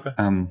control. Okay.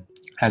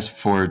 As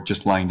for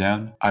just lying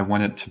down, I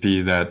want it to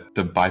be that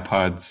the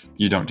bipods,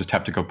 you don't just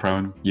have to go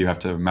prone, you have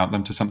to mount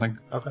them to something.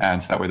 Okay.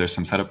 And so that way there's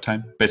some setup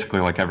time.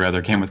 Basically like every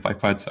other game with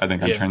bipods. I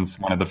think Unturned's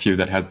one of the few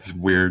that has this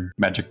weird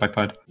magic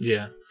bipod.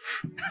 Yeah.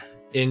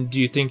 And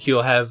do you think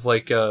you'll have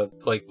like what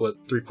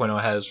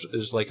 3.0 has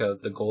is like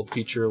the gold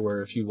feature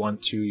where if you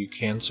want to, you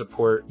can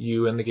support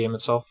you in the game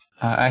itself?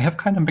 I have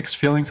kind of mixed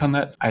feelings on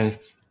that. I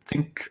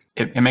think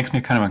it makes me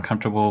kind of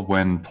uncomfortable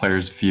when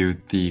players view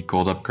the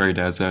gold upgrade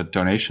as a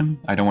donation.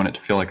 I don't want it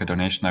to feel like a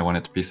donation. I want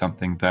it to be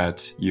something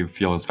that you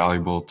feel is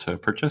valuable to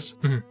purchase.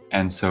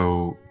 And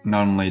so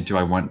not only do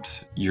I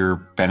want your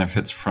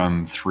benefits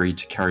from 3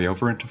 to carry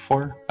over into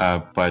 4,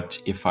 but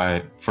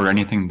for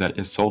anything that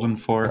is sold in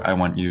 4, I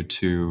want you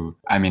to,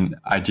 I mean,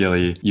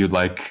 ideally you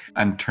like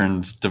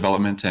Unturned's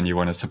development and you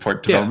want to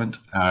support development,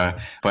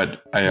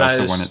 but I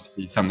also want it to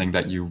be something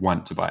that you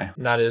want to buy.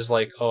 Not as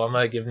like, oh, I'm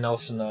going to give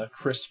Nelson a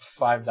crisp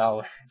 $5.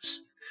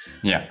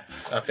 Yeah.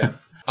 Okay.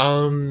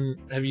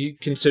 Have you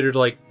considered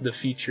like the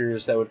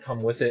features that would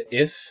come with it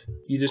if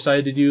you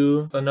decide to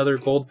do another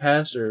gold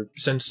pass, or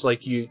since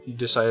like you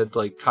decided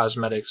like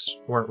cosmetics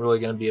weren't really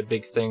going to be a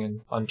big thing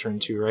in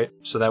Unturned 2, right?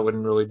 So that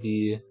wouldn't really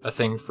be a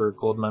thing for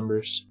gold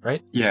members,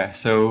 right? Yeah,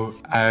 so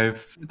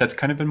that's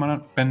kind of been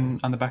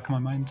on the back of my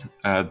mind.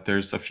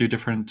 There's a few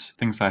different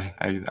things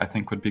I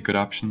think would be good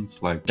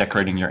options, like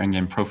decorating your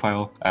in-game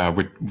profile.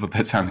 Well,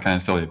 that sounds kind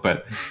of silly,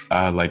 but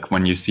like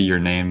when you see your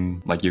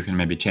name, like you can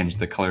maybe change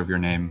the color of your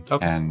name,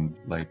 and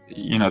like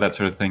that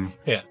sort of thing.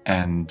 Yeah.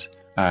 And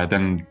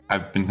then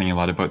I've been thinking a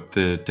lot about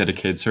the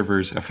dedicated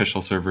servers,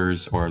 official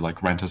servers, or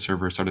like rent a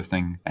server sort of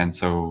thing. And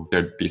so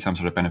there'd be some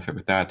sort of benefit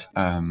with that.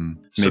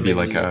 Maybe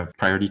like a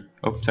priority.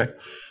 Oh, sorry.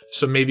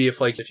 So maybe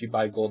if you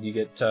buy gold, you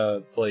get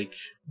like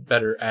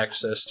better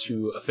access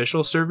to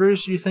official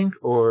servers, do you think?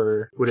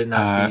 Or would it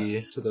not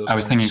be to those? I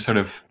was thinking sort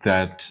of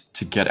that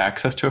to get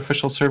access to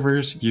official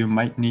servers, you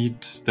might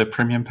need the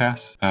premium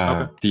pass.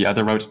 The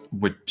other route,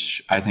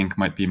 which I think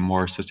might be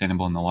more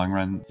sustainable in the long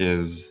run,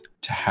 is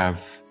to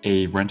have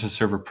a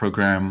rent-a-server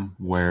program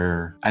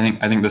where I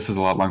think this is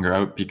a lot longer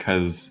out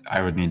because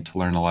I would need to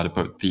learn a lot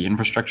about the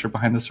infrastructure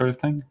behind this sort of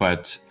thing.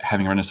 But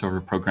having a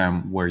rent-a-server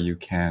program where you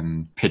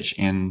can pitch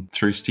in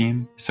through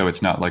Steam, so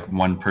it's not like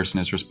one person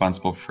is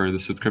responsible for the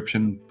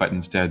subscription, but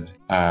instead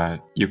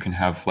you can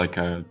have like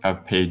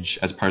a page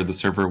as part of the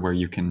server where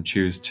you can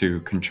choose to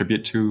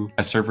contribute to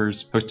a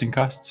server's hosting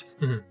costs.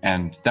 Mm-hmm.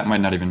 And that might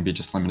not even be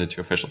just limited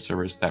to official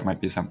servers. That might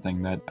be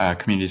something that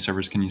community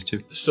servers can use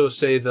too. So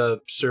say the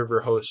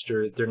server host,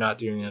 or they're not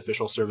doing an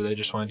official server, they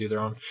just want to do their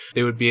own,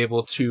 they would be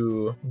able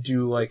to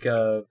do like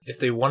if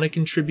they want to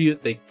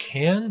contribute, they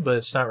can, but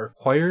it's not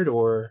required,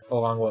 or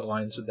along what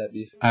lines would that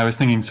be? I was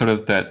thinking sort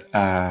of that,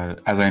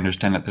 as I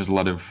understand it, there's a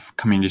lot of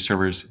community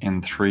servers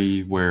in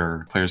 3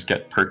 where players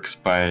get perks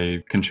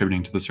by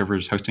contributing to the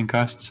server's hosting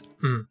costs.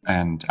 Mm.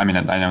 And I mean,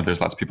 I know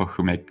there's lots of people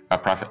who make a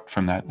profit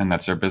from that, and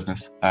that's their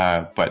business.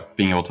 But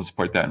being able to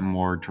support that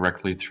more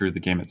directly through the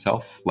game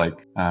itself,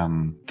 like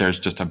there's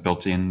just a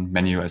built-in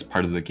menu as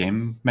part of the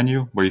game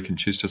menu where you can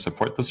choose to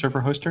support the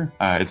server hoster.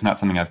 It's not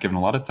something I've given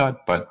a lot of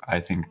thought, but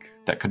I think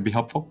that could be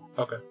helpful.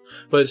 Okay.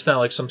 But it's not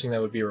like something that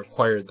would be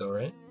required though,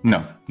 right?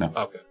 No.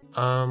 Okay.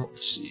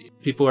 Let's see.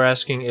 People are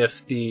asking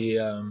if the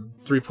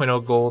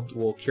 3.0 gold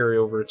will carry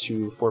over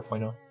to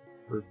 4.0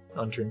 or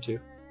Unturned 2.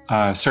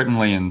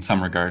 Certainly in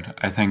some regard.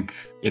 I think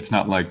it's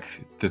not like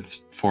the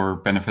 4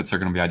 benefits are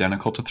going to be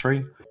identical to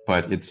 3,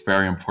 but it's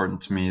very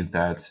important to me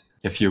that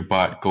if you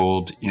bought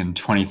gold in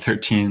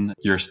 2013,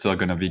 you're still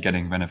going to be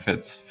getting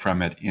benefits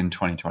from it in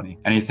 2020.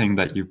 Anything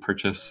that you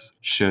purchase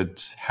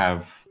should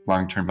have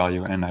long-term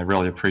value, and I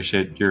really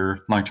appreciate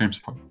your long-term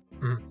support.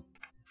 Mm.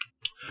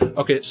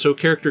 Okay, so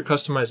character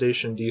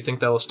customization, do you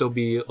think that will still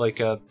be like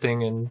a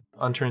thing in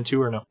Unturned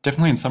 2 or no?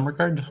 Definitely in some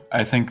regard.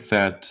 I think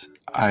that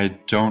I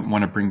don't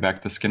want to bring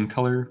back the skin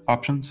color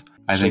options.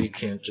 I think you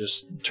can't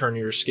just turn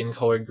your skin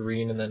color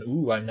green and then,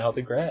 ooh, I'm now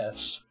the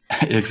grass.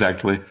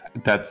 Exactly.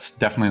 That's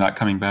definitely not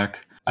coming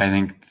back. I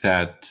think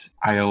that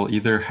I'll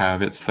either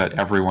have it so that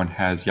everyone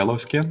has yellow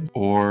skin,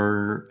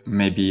 or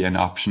maybe an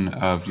option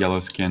of yellow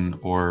skin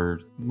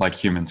or like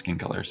human skin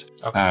colors.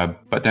 Okay.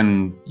 But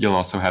then you'll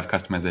also have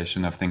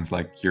customization of things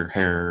like your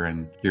hair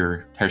and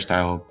your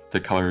hairstyle, the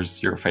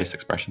colors, your face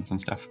expressions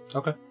and stuff.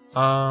 Okay.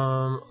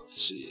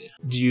 Let's see.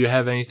 Do you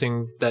have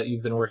anything that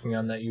you've been working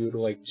on that you would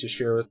like to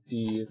share with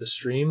the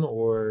stream,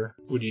 or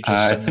would you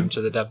just send them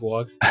to the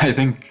devlog? I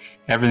think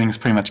everything's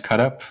pretty much cut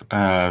up.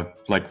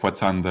 Like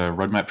what's on the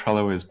roadmap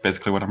Trello is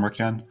basically what I'm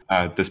working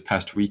on. This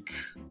past week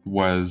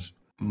was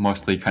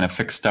mostly kind of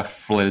fixed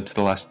stuff related to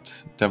the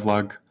last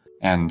devlog,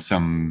 and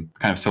some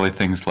kind of silly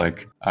things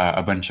like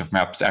a bunch of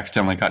maps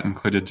accidentally got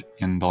included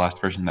in the last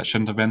version that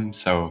shouldn't have been.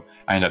 So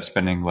I ended up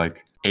spending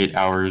like 8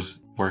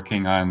 hours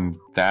working on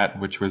that,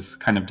 which was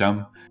kind of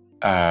dumb.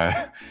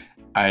 I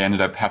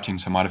ended up having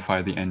to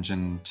modify the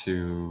engine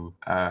to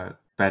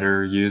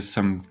better use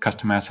some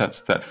custom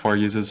assets that 4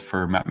 uses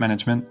for map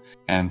management.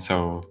 And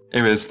so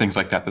it was things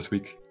like that this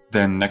week.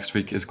 Then next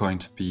week is going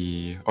to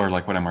be, or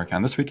like what I'm working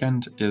on this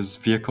weekend, is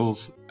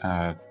vehicles.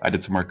 I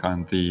did some work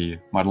on the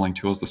modeling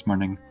tools this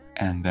morning.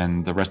 And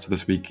then the rest of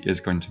this week is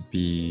going to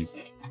be,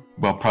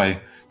 well, probably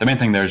the main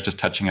thing there is just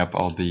touching up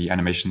all the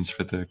animations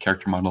for the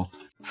character model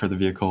for the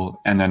vehicle.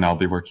 And then I'll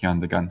be working on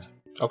the guns.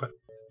 Okay.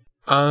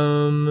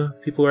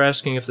 People are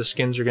asking if the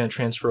skins are going to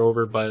transfer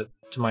over, but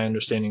to my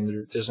understanding,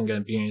 there isn't going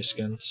to be any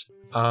skins.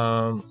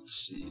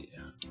 Let's see.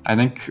 I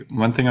think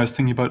one thing I was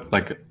thinking about,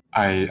 like,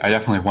 I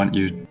definitely want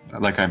you,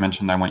 like I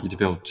mentioned, I want you to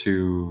be able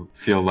to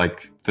feel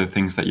like the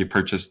things that you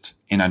purchased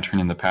in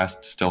Unturned in the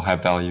past still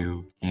have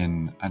value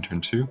in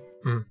Unturned 2.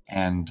 Mm.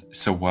 And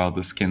so while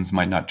the skins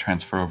might not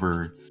transfer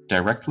over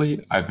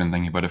directly, I've been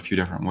thinking about a few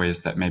different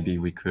ways that maybe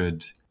we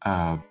could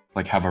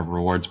like have a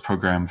rewards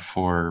program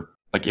for,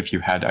 like, if you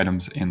had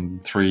items in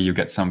 3, you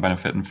get some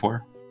benefit in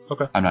 4.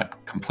 Okay. I'm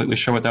not completely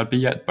sure what that would be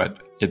yet, but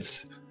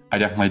I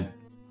definitely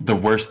the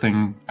worst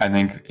thing, I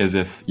think, is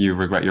if you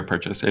regret your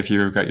purchase. If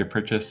you regret your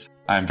purchase,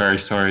 I'm very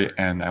sorry,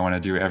 and I want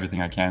to do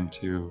everything I can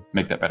to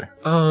make that better.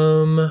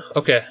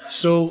 Okay.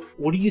 So,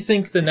 what do you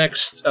think the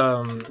next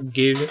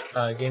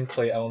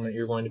gameplay element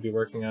you're going to be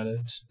working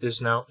on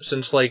is now?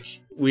 Since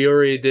like we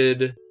already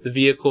did the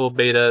vehicle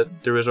beta,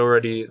 there was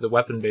already the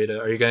weapon beta.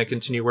 Are you going to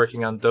continue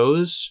working on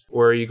those,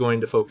 or are you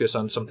going to focus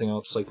on something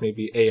else, like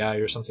maybe AI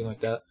or something like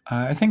that?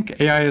 I think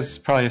AI is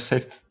probably a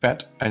safe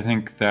bet. I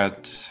think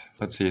that,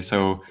 let's see,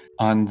 so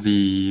on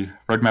the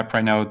roadmap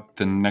right now,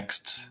 the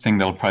next thing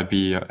that'll probably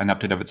be an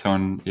update of its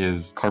own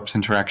is corpse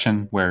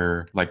interaction,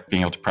 where like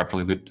being able to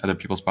properly loot other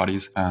people's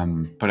bodies.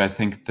 But I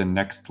think the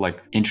next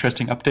like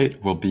interesting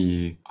update will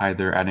be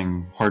either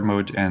adding horde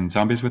mode and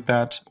zombies with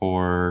that,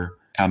 or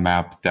a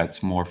map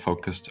that's more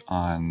focused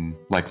on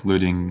like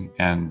looting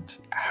and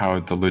how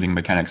the looting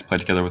mechanics play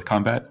together with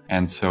combat.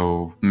 And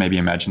so maybe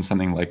imagine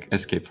something like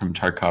Escape from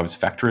Tarkov's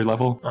factory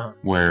level,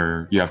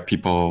 where you have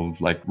people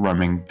like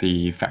roaming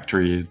the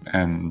factory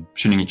and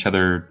shooting each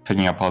other,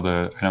 picking up all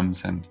the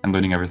items and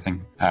looting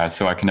everything.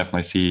 So I can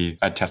definitely see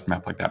a test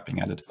map like that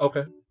being added.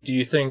 Okay. Do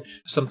you think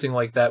something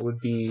like that would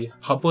be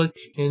public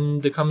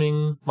in the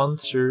coming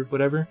months or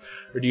whatever?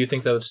 Or do you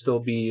think that would still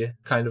be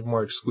kind of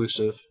more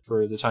exclusive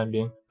for the time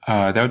being?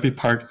 That would be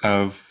part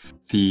of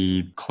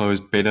the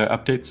closed beta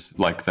updates,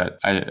 like that.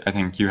 I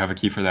think you have a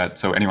key for that.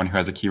 So anyone who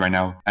has a key right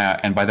now,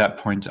 and by that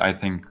point, I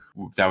think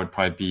that would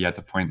probably be at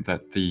the point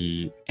that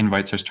the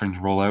invites are starting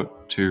to roll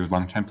out to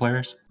longtime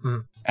players.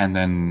 And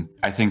then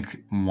I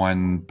think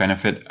one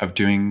benefit of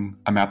doing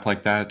a map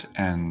like that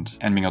and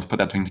being able to put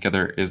that thing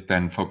together is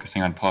then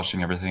focusing on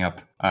polishing everything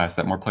up so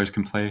that more players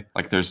can play.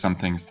 Like there's some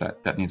things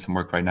that need some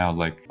work right now,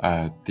 like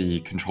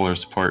the controller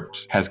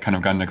support has kind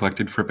of gotten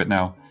neglected for a bit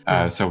now.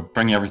 So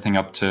bringing everything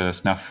up to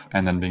snuff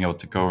and then being able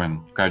to go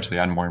and gradually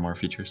add more and more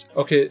features.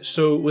 Okay,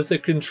 so with the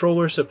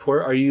controller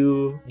support,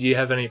 do you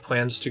have any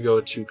plans to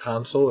go to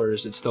console, or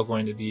is it still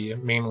going to be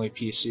mainly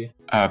PC?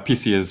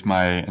 PC is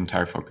my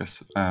entire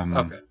focus.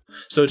 Okay.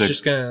 So it's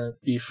just going to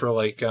be for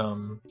like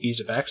ease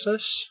of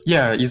access?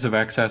 Yeah, ease of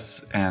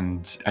access,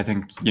 and I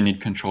think you need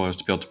controllers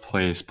to be able to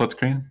play split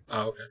screen.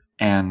 Oh, okay.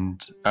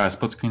 And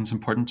split screen is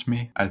important to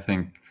me. I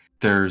think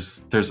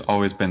there's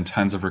always been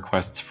tons of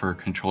requests for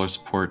controller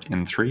support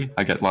in 3.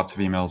 I get lots of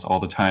emails all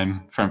the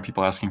time from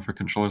people asking for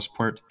controller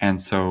support,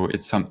 and so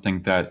it's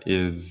something that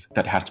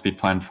has to be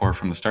planned for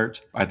from the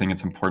start. I think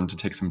it's important to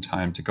take some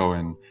time to go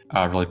and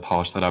really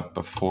polish that up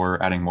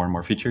before adding more and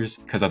more features,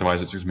 because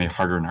otherwise it's just going to be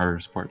harder and harder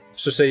to support.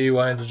 So say you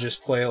wanted to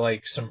just play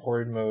like some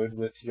horde mode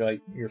with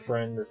your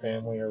friend or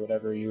family or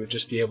whatever, you would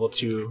just be able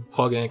to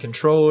plug in a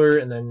controller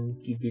and then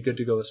you'd be good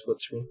to go with split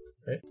screen,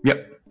 right?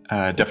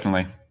 Yep,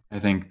 definitely. I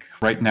think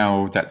right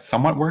now that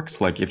somewhat works.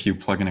 Like if you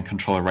plug in a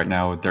controller right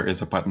now, there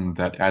is a button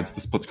that adds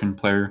the split screen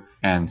player,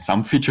 and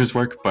some features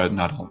work, but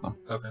not all of them.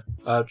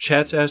 Okay.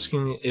 Chat's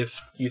asking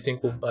if you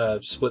think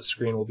split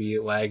screen will be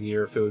laggy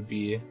or if it would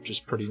be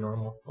just pretty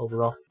normal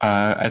overall.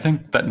 I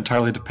think that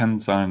entirely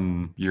depends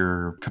on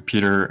your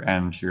computer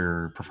and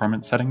your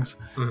performance settings.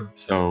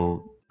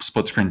 So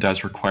split screen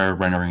does require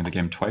rendering the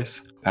game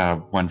twice,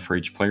 one for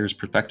each player's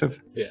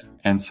perspective. Yeah.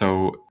 And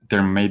so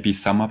there may be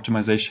some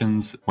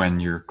optimizations when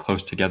you're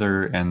close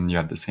together and you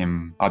have the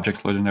same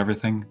objects loaded and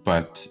everything,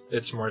 but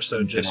it's more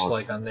so just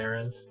like on their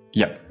end.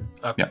 Yep.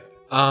 Okay. Yep.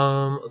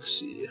 Let's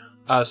see.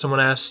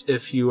 Someone asked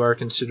if you are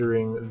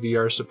considering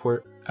VR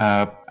support.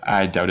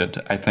 I doubt it.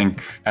 I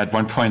think at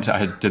one point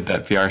I did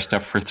that VR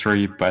stuff for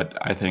 3, but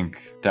I think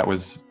that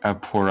was a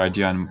poor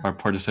idea and a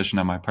poor decision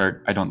on my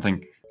part. I don't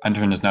think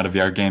Unturned is not a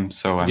VR game,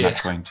 so I'm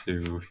not going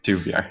to do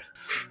VR.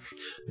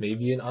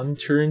 Maybe an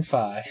Unturned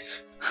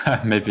 5.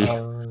 Maybe.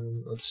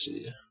 Let's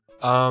see.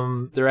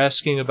 They're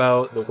asking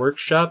about the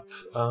workshop.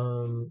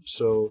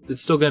 So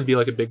it's still going to be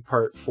like a big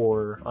part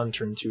for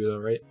Unturned 2 though,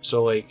 right?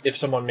 So like if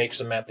someone makes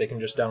a map, they can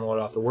just download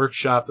it off the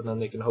workshop and then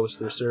they can host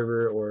their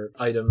server or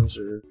items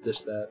or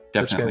this, that.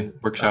 Definitely.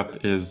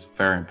 Workshop is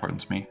very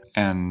important to me.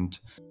 And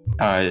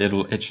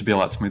it should be a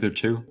lot smoother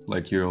too.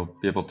 Like you'll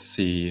be able to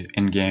see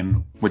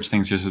in-game which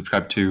things you're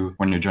subscribed to.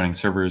 When you're joining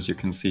servers, you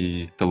can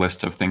see the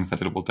list of things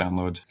that it will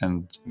download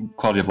and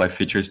quality of life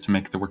features to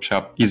make the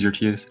workshop easier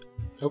to use.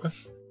 Okay.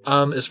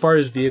 As far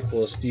as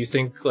vehicles, do you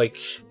think like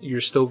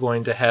you're still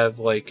going to have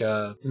like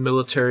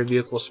military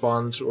vehicle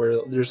spawns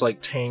or there's like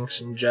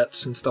tanks and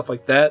jets and stuff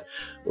like that?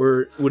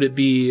 Or would it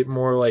be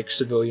more like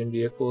civilian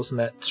vehicles and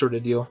that sort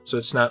of deal? So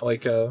it's not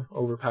like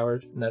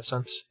overpowered in that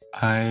sense?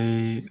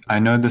 I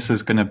know this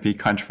is going to be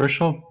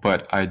controversial,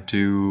 but I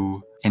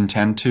do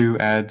intend to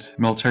add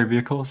military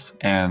vehicles,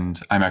 and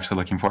I'm actually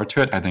looking forward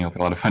to it. I think it'll be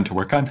a lot of fun to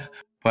work on.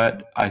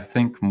 But I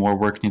think more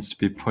work needs to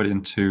be put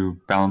into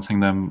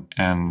balancing them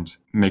and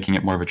making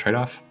it more of a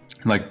trade-off.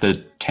 Like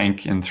the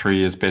tank in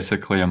 3 is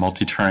basically a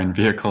multi-terrain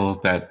vehicle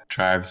that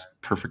drives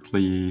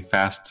perfectly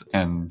fast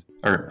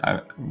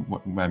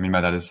what I mean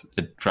by that is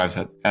it drives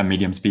at a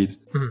medium speed.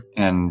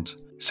 And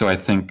so I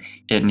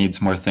think it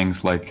needs more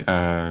things like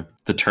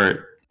the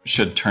turret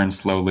should turn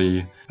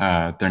slowly.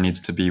 There needs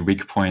to be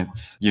weak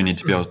points. You need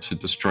to be able to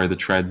destroy the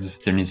treads.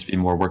 There needs to be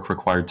more work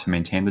required to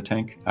maintain the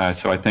tank.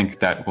 So I think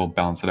that will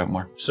balance it out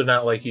more. So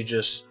not like you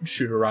just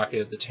shoot a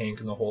rocket at the tank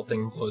and the whole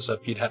thing blows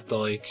up. You'd have to,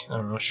 like, I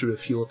don't know, shoot a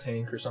fuel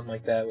tank or something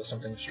like that with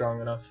something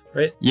strong enough,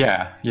 right?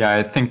 Yeah.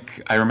 I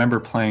think I remember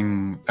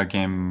playing a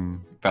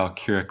game,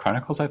 Valkyria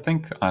Chronicles, I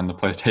think, on the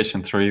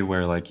PlayStation 3,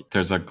 where like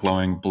there's a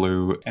glowing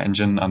blue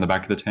engine on the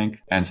back of the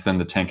tank, and so then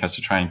the tank has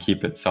to try and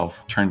keep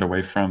itself turned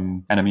away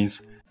from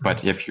enemies.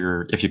 But if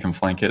you can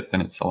flank it, then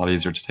it's a lot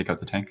easier to take out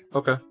the tank.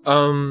 Okay.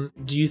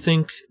 Do you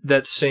think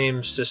that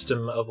same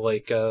system of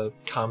like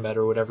combat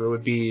or whatever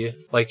would be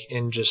like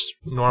in just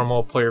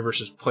normal player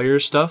versus player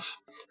stuff,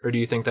 or do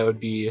you think that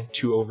would be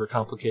too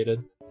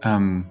overcomplicated?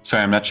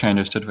 Sorry, I'm not sure I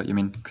understood what you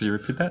mean. Could you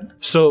repeat that?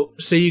 So,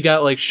 say you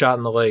got like shot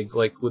in the leg,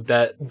 like would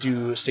that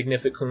do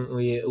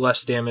significantly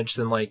less damage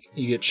than like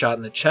you get shot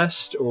in the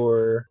chest,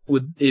 or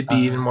would it be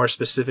even more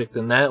specific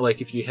than that? Like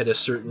if you hit a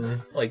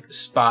certain like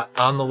spot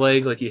on the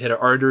leg, like you hit an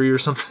artery or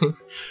something,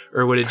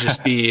 or would it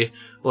just be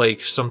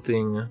like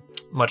something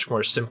much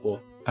more simple?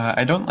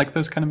 I don't like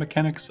those kind of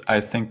mechanics.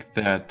 I think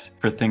that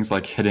for things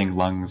like hitting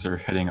lungs or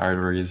hitting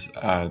arteries,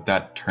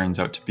 that turns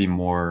out to be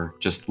more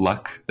just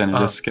luck than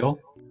it is skill.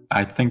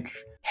 I think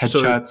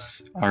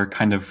headshots are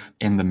kind of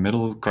in the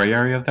middle gray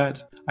area of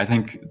that. I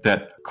think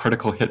that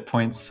critical hit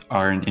points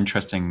are an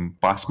interesting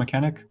boss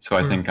mechanic. So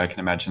I think I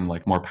can imagine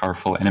like more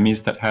powerful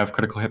enemies that have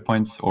critical hit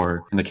points,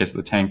 or in the case of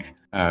the tank,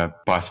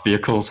 boss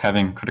vehicles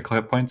having critical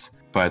hit points.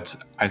 But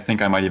I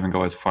think I might even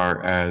go as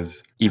far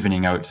as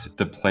evening out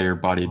the player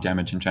body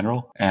damage in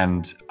general.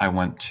 And I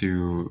want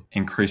to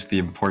increase the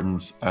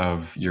importance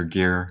of your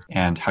gear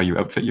and how you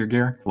outfit your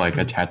gear, like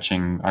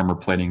attaching armor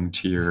plating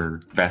to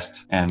your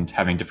vest and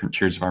having different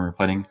tiers of armor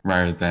plating,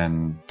 rather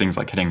than things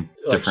like hitting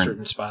different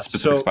certain spots.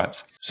 Specific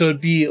spots. So it'd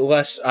be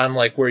less on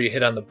like where you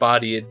hit on the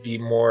body. It'd be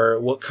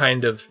more what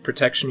kind of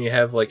protection you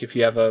have, like if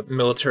you have a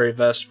military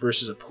vest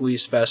versus a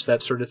police vest,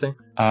 that sort of thing.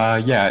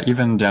 Yeah,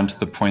 even down to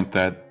the point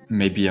that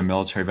maybe a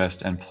military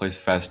vest and police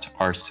vest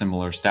are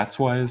similar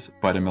stats-wise,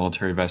 but a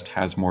military vest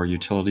has more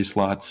utility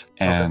slots,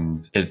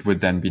 and it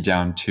would then be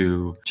down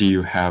to, do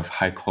you have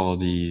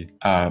high-quality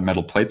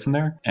metal plates in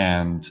there,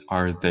 and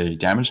are they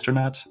damaged or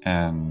not?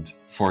 And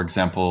for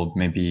example,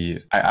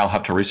 maybe I'll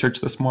have to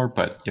research this more,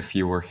 but if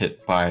you were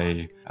hit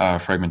by a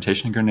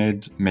fragmentation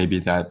grenade, maybe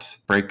that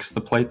breaks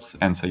the plates,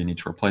 and so you need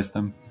to replace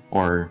them.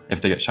 Or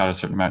if they get shot a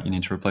certain amount, you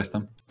need to replace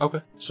them.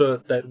 Okay. So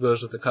that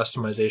goes with the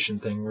customization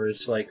thing, where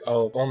it's like,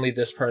 oh, only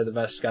this part of the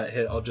vest got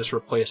hit. I'll just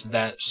replace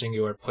that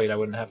singular plate. I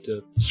wouldn't have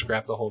to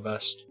scrap the whole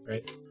vest,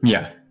 right?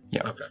 Yeah.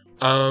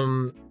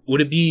 Okay.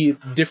 Would it be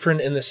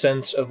different in the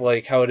sense of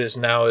like how it is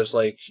now is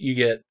like you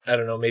get, I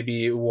don't know,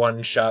 maybe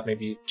one shot,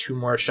 maybe two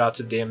more shots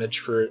of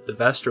damage for the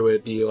vest, or would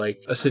it be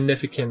like a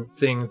significant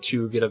thing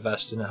to get a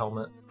vest and a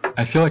helmet?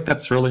 I feel like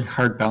that's really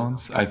hard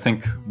balance. I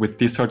think with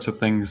these sorts of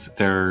things,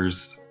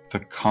 there's the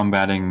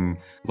combating,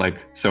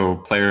 like, so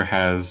player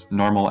has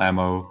normal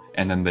ammo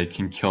and then they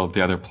can kill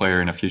the other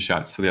player in a few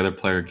shots. So the other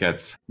player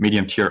gets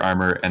medium tier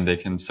armor and they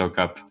can soak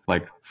up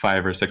like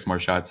 5 or 6 more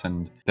shots,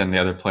 and then the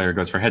other player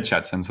goes for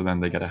headshots, and so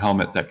then they get a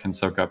helmet that can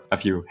soak up a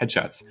few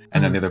headshots,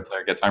 and then the other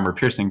player gets armor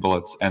piercing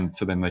bullets, and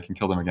so then they can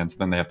kill them again, so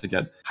then they have to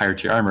get higher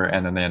tier armor,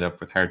 and then they end up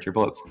with higher tier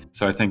bullets.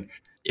 So I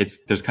think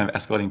there's kind of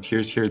escalating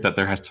tiers here, that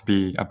there has to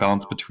be a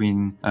balance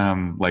between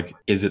like,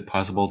 is it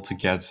possible to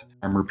get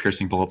armor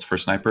piercing bullets for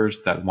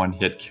snipers that one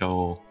hit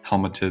kill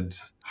helmeted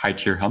high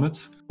tier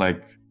helmets?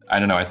 Like, I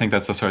don't know. I think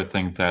that's the sort of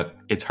thing that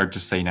it's hard to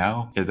say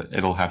now.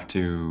 We'll have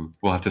to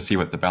see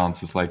what the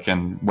balance is like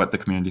and what the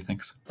community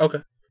thinks. Okay,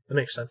 that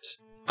makes sense.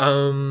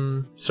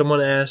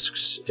 Someone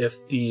asks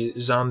if the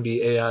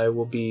zombie AI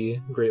will be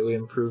greatly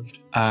improved.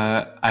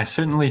 I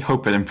certainly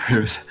hope it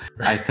improves.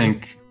 I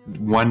think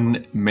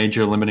one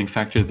major limiting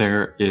factor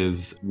there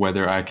is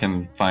whether I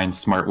can find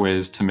smart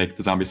ways to make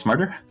the zombies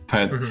smarter,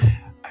 but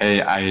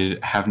I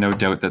have no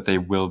doubt that they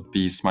will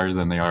be smarter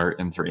than they are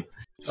in 3.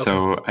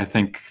 So I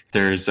think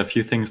there's a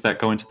few things that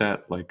go into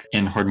that. Like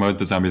in horde mode,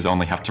 the zombies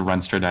only have to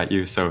run straight at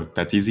you, so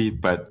that's easy.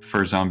 But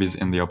for zombies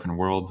in the open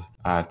world,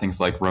 things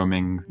like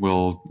roaming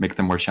will make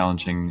them more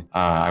challenging.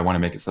 I want to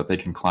make it so that they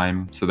can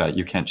climb, so that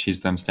you can't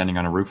cheese them standing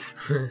on a roof.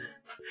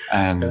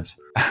 And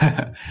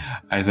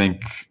I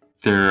think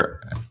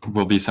there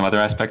will be some other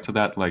aspects of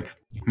that, like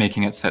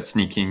making it so that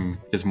sneaking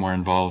is more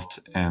involved,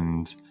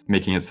 and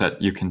making it so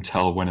that you can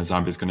tell when a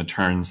zombie is going to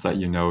turn, so that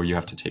you know you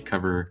have to take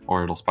cover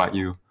or it'll spot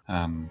you.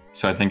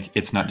 So I think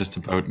it's not just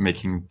about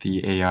making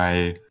the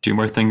AI do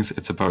more things,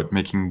 it's about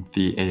making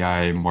the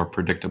AI more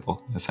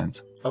predictable, in a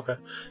sense. Okay.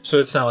 So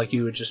it's not like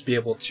you would just be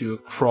able to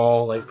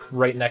crawl like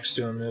right next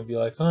to them and it'd be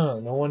like, oh,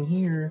 no one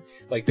here.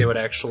 Like they would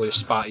actually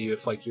spot you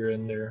if like you're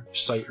in their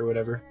sight or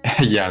whatever.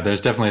 Yeah,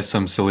 there's definitely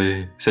some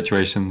silly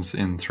situations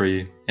in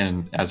 3.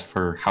 And as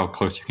for how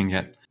close you can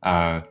get,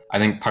 I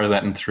think part of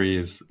that in 3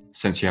 is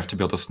since you have to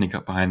be able to sneak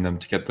up behind them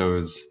to get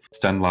those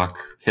stun lock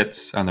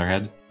hits on their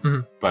head.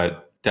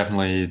 But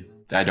definitely,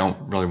 I don't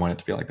really want it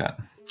to be like that.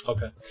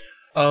 Okay.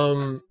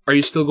 Are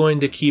you still going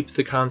to keep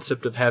the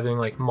concept of having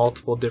like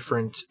multiple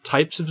different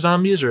types of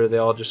zombies, or are they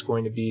all just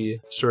going to be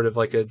sort of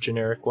like a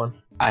generic one?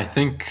 I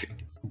think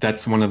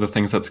that's one of the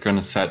things that's going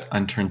to set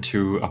Unturned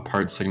 2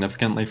 apart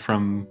significantly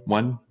from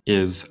 1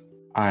 is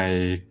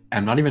I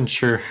am not even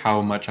sure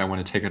how much I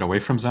want to take it away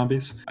from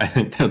zombies. I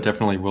think there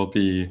definitely will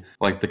be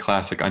like the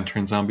classic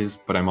Unturned zombies,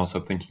 but I'm also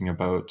thinking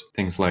about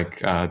things like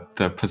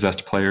the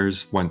possessed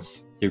players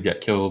once you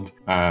get killed,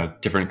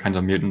 different kinds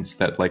of mutants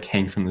that like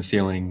hang from the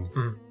ceiling.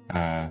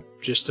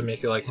 Just to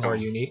make it like more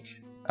unique?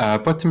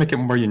 But to make it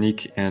more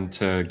unique and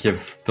to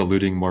give the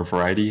looting more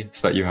variety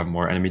so that you have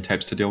more enemy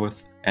types to deal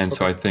with. And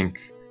so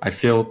I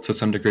feel to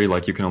some degree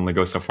like you can only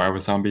go so far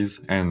with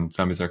zombies, and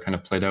zombies are kind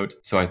of played out.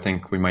 So I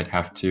think we might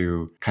have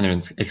to kind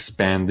of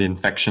expand the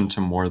infection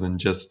to more than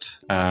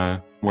just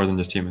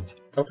humans.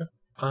 Okay.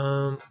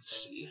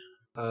 Let's see.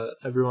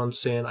 Everyone's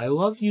saying, "I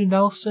love you,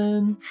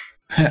 Nelson."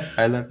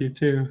 I love you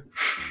too.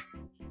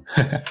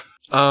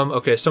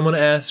 Okay, someone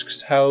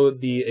asks how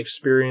the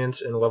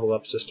experience and level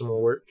up system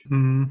will work.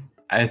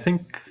 I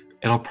think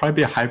it'll probably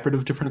be a hybrid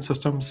of different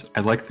systems. I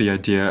like the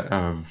idea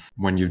of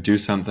when you do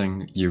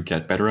something, you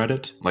get better at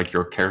it, like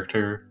your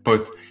character,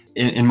 both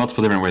in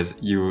multiple different ways.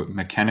 You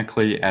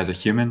mechanically, as a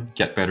human,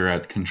 get better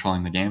at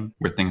controlling the game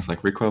with things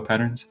like recoil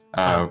patterns.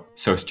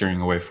 So steering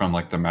away from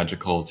like the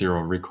magical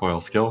zero recoil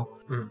skill.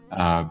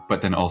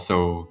 But then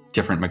also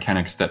different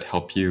mechanics that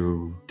help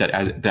you, that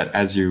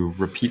as you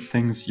repeat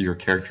things, your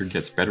character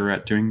gets better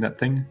at doing that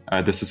thing.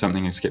 This is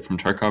something Escape from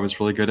Tarkov is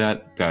really good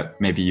at, that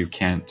maybe you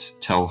can't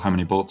tell how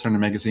many bullets are in a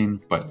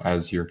magazine, but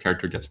as your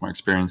character gets more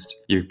experienced,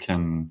 you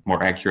can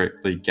more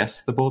accurately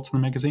guess the bullets in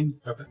the magazine.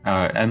 Okay.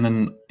 And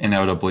then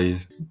inevitably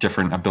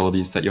different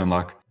abilities that you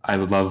unlock. I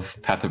love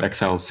Path of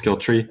Exile's skill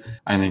tree.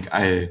 I think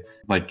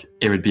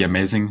it would be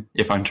amazing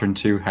if Unturned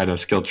 2 had a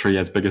skill tree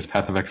as big as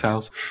Path of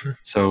Exile's.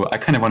 So I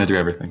kind of want to do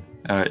everything,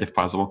 if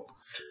possible.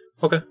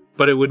 Okay.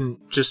 But it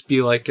wouldn't just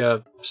be like,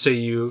 say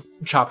you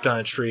chopped down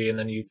a tree and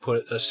then you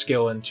put a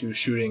skill into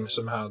shooting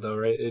somehow, though,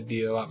 right? It'd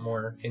be a lot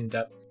more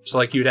in-depth. So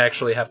like you'd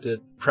actually have to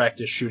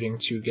practice shooting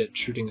to get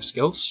shooting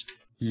skills?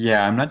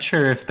 Yeah, I'm not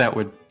sure if that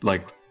would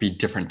like be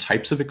different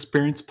types of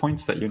experience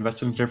points that you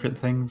invest in different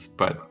things,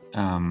 but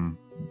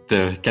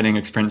the getting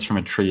experience from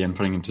a tree and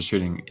putting into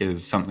shooting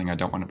is something I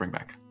don't want to bring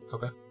back.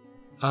 Okay.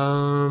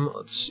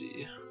 Let's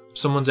see.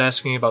 Someone's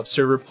asking about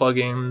server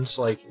plugins.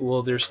 Like,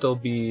 will there still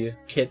be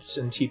kits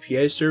and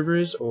TPA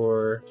servers,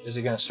 or is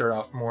it going to start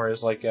off more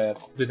as like a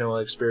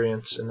vanilla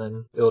experience and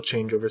then it'll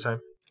change over time?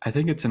 I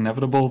think it's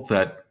inevitable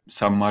that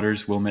some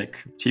modders will make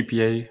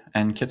TPA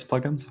and kits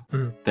plugins.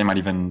 There might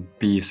even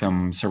be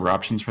some server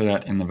options for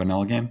that in the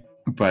vanilla game.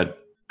 But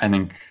I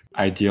think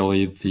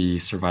ideally the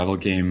survival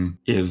game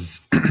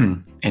is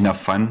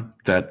enough fun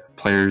that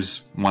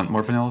players want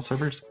more vanilla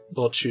servers.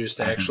 They'll choose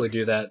to actually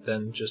do that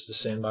than just a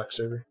sandbox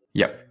server.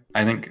 Yep.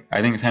 I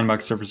think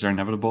sandbox servers are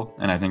inevitable,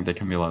 and I think they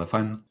can be a lot of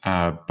fun.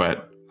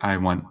 But I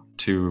want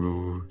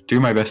to do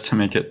my best to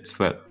make it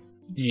so that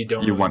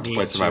you want to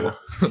play survival.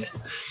 Yeah.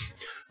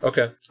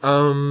 Okay.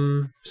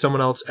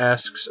 Someone else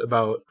asks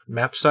about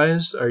map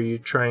size. Are you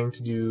trying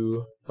to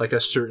do like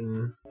a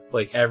certain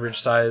like average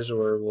size,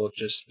 or will it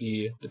just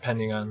be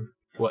depending on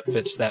what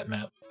fits that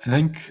map? I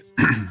think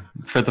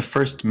for the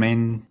first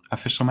main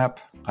official map,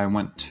 I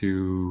want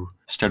to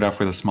start off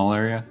with a small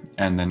area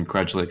and then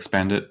gradually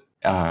expand it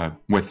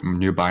with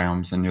new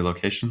biomes and new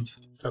locations.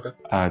 Okay.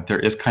 There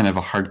is kind of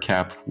a hard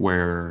cap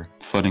where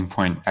floating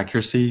point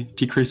accuracy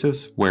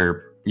decreases,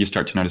 where you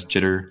start to notice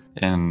jitter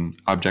in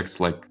objects,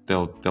 like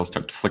they'll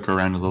start to flicker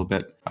around a little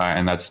bit,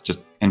 and that's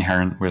just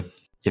inherent with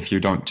if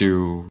you don't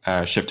do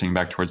shifting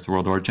back towards the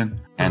world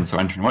origin. And so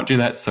Unturned won't do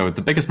that. So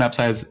the biggest map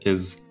size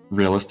is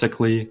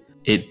realistically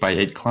 8 by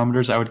 8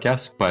 kilometers, I would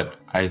guess. But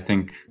I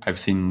think I've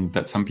seen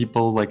that some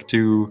people like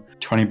do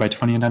 20 by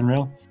 20 in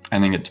Unreal. I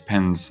think it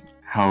depends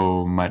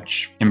how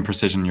much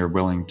imprecision you're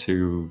willing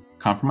to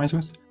compromise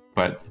with.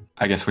 But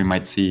I guess we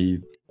might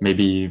see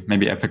maybe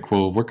Epic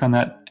will work on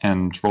that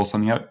and roll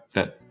something out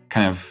that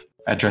kind of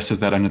addresses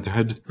that under the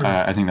hood.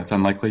 I think that's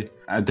unlikely.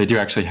 They do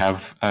actually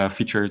have a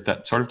feature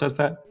that sort of does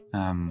that.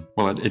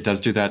 It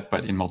does do that,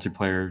 but in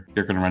multiplayer,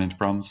 you're going to run into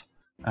problems.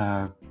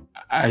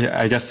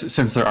 I guess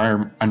since there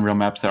are Unreal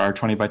maps that are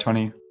 20 by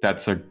 20,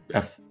 that's a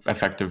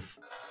effective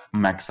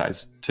max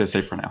size to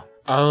say for now.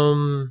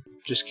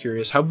 Just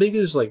curious, how big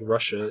is like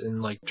Russia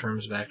in like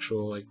terms of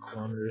actual like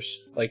kilometers?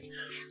 Like,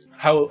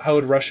 how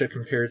would Russia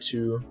compare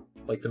to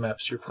like the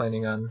maps you're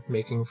planning on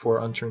making for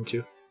Unturned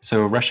 2?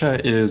 So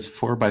Russia is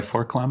 4 by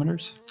 4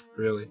 kilometers.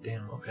 Really?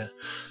 Damn. Okay.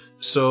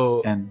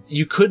 So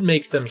you could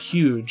make them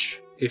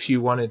huge if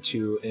you wanted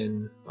to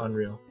in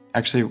Unreal.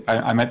 Actually,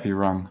 I might be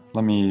wrong.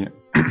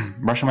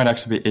 Russia might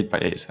actually be 8 by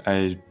 8.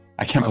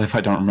 I can't believe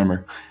I don't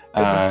remember.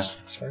 That's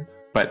fine.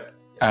 But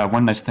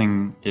one nice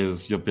thing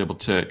is you'll be able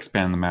to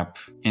expand the map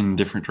in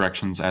different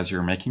directions as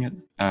you're making it,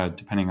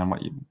 depending on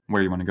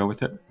where you want to go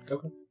with it.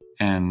 Okay.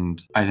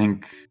 And I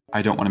think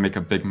I don't want to make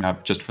a big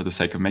map just for the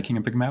sake of making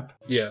a big map.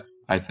 Yeah.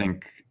 I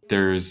think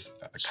there's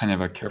kind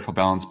of a careful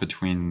balance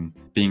between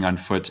being on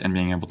foot and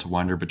being able to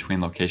wander between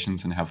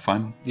locations and have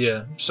fun.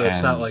 Yeah, so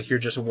it's not like you're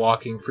just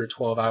walking for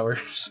 12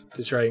 hours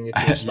to try and get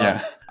to a spot.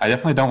 Yeah, I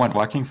definitely don't want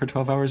walking for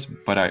 12 hours,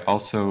 but I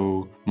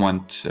also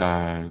want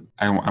I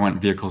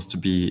want vehicles to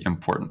be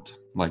important.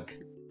 Like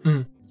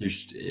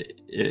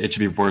it should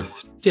be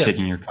worth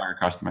taking your car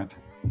across the map.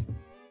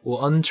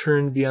 Will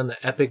Unturned be on the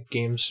Epic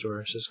Game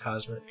Store, says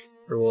Cosmic?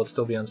 Or will it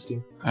still be on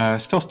Steam?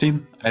 Still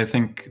Steam. I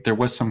think there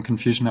was some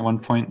confusion at one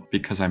point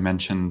because I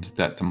mentioned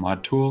that the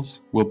mod tools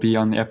will be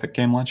on the Epic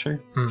Game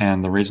Launcher.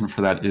 And the reason for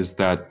that is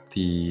that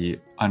the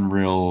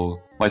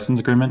Unreal license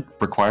agreement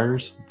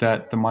requires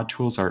that the mod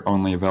tools are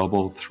only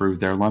available through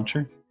their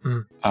launcher.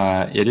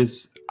 It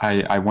is.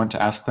 I want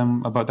to ask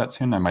them about that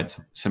soon. I might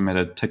submit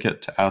a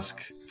ticket to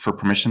ask for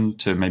permission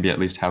to maybe at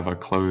least have a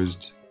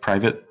closed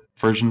private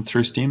version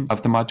through Steam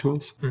of the mod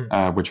tools,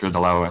 which would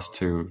allow us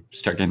to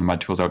start getting the mod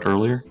tools out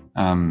earlier.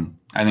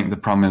 I think the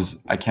problem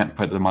is I can't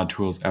put the mod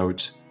tools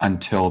out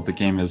until the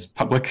game is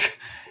public,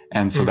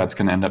 and so that's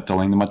going to end up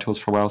delaying the mod tools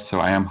for a while. So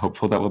I am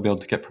hopeful that we'll be able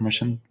to get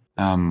permission.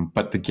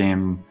 But the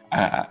game,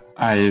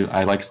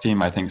 I like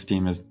Steam. I think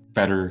Steam is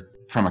better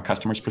from a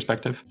customer's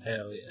perspective.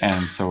 Hell yeah.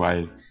 And so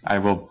I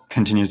will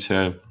continue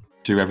to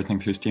do everything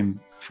through Steam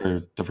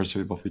for the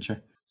foreseeable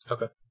future.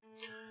 Okay.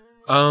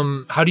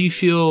 How do you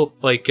feel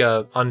like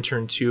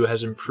Unturned 2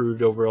 has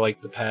improved over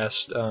like the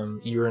past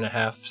year and a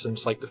half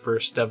since like the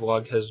first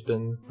devlog has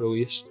been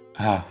released?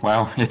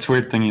 Wow, it's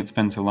weird thinking it's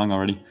been so long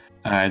already.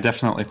 I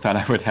definitely thought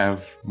I would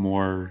have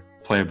more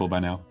playable by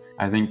now.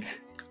 I think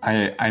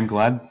I'm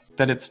glad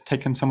that it's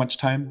taken so much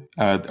time,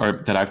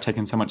 or that I've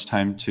taken so much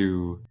time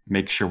to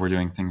make sure we're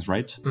doing things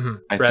right.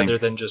 Rather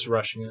than just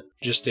rushing it,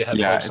 just to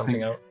have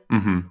something out.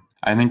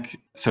 I think,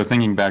 so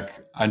thinking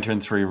back,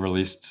 Unturned 3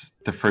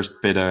 released the first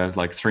beta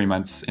like 3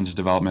 months into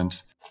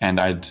development, and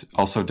I'd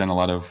also done a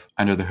lot of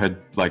under the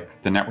hood,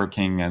 like the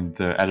networking and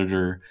the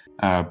editor,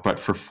 but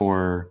for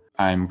 4,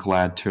 I'm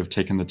glad to have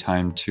taken the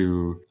time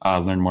to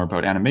learn more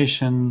about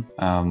animation,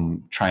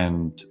 try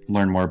and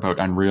learn more about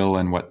Unreal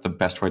and what the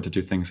best way to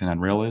do things in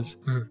Unreal is.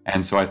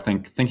 And so I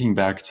think thinking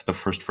back to the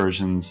first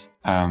versions,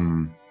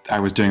 I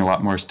was doing a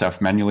lot more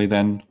stuff manually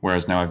then,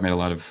 whereas now I've made a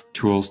lot of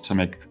tools to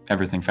make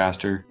everything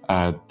faster.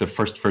 The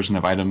first version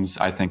of items,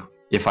 I think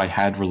if I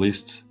had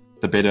released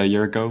the beta a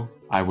year ago,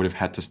 I would have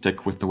had to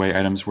stick with the way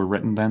items were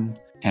written then.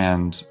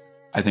 And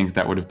I think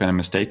that would have been a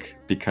mistake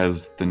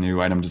because the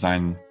new item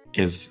design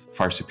is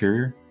far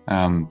superior.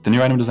 The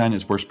new item design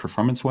is worse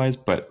performance-wise,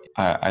 but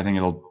I think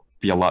it'll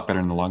be a lot better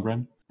in the long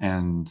run.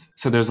 And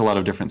so there's a lot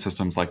of different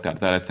systems like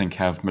that I think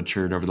have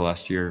matured over the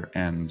last year.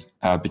 And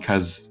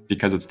because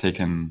it's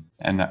taken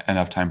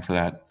enough time for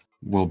that,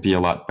 we'll be a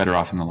lot better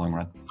off in the long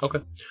run.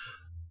 Okay.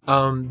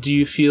 Do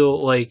you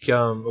feel like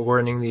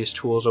learning these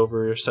tools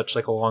over such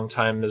like a long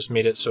time has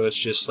made it so it's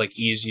just like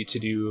easy to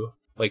do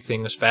like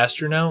things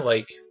faster now?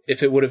 Like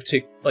if it would have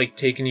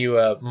taken you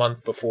a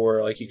month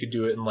before, like you could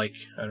do it in like,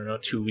 I don't know,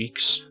 2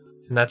 weeks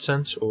in that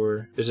sense?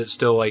 Or is it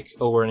still like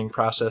a learning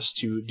process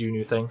to do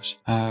new things?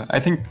 I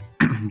think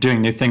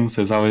doing new things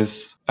is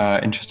always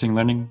interesting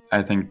learning.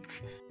 I think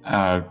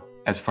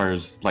as far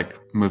as like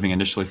moving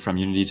initially from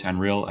Unity to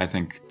Unreal, I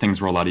think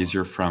things were a lot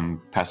easier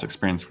from past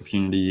experience with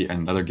Unity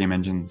and other game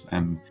engines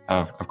and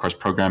of course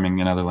programming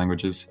in other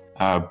languages.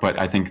 But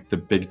I think the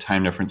big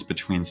time difference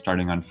between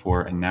starting on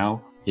 4 and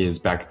now is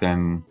back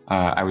then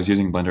I was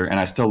using Blender and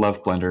I still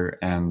love Blender,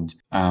 and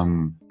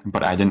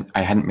but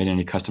I hadn't made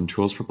any custom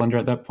tools for Blender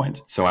at that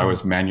point. So I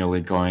was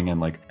manually going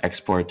and like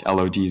export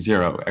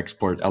LOD0,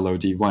 export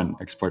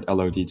LOD1, export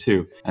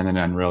LOD2, and then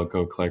in Unreal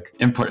go click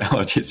import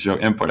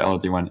LOD0, import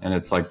LOD1, and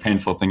it's like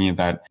painful thinking of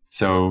that.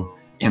 So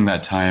in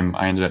that time,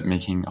 I ended up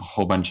making a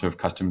whole bunch of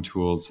custom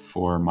tools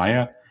for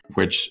Maya,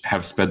 which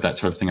have sped that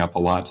sort of thing up a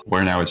lot,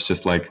 where now it's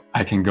just like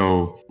I can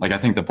go, like I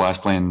think the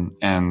blast lane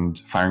and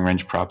firing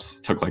range props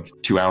took like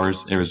 2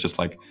 hours. It was just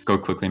like, go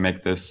quickly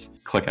make this,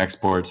 click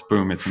export,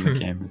 boom, it's in the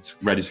game, it's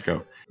ready to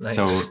go. Nice.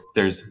 So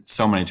there's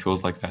so many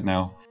tools like that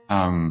now.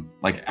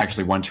 Like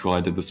actually one tool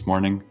I did this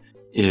morning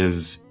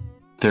is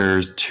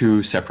there's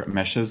 2 separate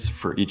meshes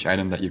for each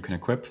item that you can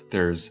equip.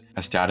 There's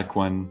a static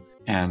one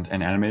and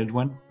an animated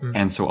one.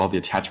 And so all the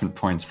attachment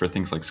points for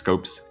things like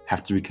scopes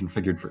have to be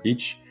configured for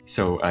each.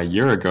 So a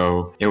year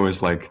ago, it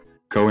was like,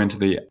 go into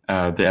the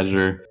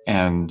editor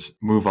and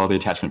move all the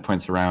attachment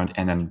points around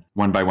and then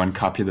one by one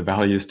copy the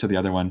values to the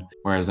other one.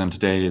 Whereas then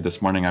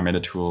this morning, I made a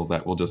tool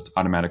that will just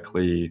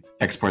automatically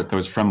export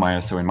those from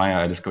Maya. So in Maya,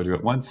 I just go do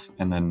it once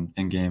and then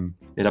in game,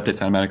 it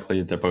updates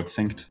automatically. They're both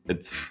synced.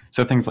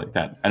 So things like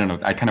that. I don't know.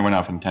 I kind of went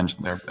off on a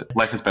tangent there, but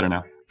life is better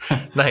now.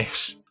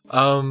 Nice.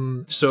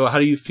 So how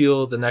do you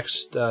feel the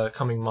next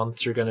coming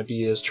months are going to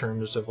be as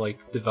terms of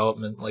like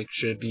development? Like,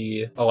 should it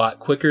be a lot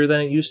quicker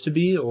than it used to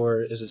be,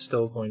 or is it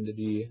still going to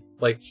be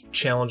like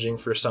challenging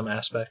for some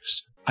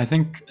aspects? I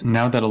think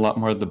now that a lot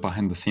more of the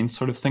behind the scenes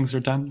sort of things are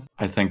done,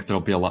 I think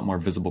there'll be a lot more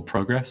visible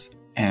progress.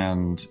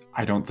 And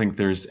I don't think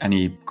there's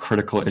any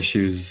critical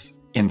issues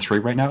in 3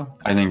 right now.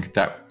 I think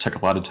that took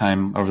a lot of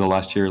time over the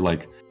last year.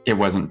 Like, it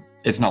wasn't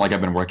it's not like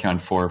I've been working on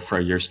 4 for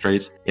a year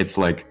straight. It's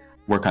like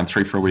work on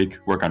 3 for a week,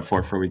 work on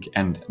 4 for a week.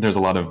 And there's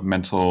a lot of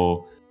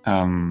mental,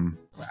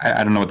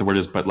 I don't know what the word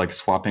is, but like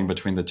swapping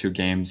between the 2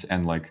 games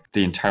and like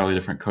the entirely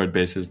different code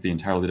bases, the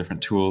entirely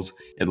different tools.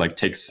 It like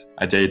takes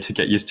a day to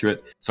get used to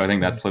it. So I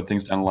think that slowed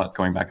things down a lot,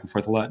 going back and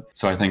forth a lot.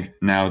 So I think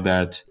now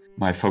that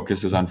my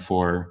focus is on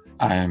 4,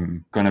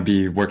 I'm going to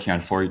be working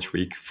on 4 each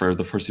week for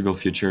the foreseeable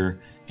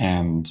future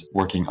and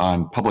working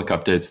on public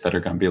updates that are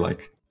going to be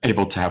like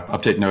able to have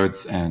update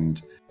notes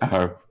and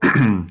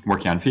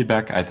working on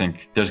feedback. I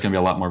think there's going to be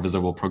a lot more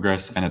visible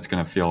progress, and it's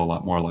going to feel a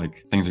lot more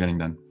like things are getting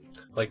done.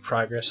 Like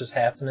progress is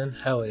happening?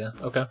 Hell yeah.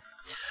 Okay.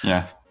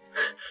 Yeah.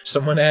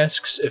 Someone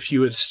asks if you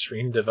would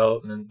stream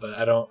development, but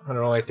I don't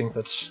really think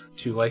that's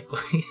too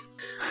likely.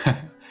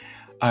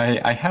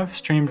 I have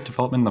streamed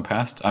development in the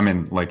past. I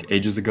mean, like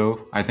ages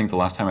ago. I think the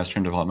last time I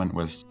streamed development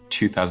was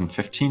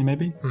 2015,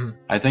 maybe.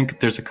 I think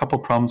there's a couple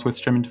problems with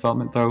streaming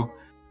development, though.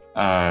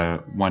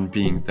 One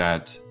being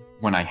that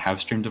when I have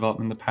streamed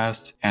development in the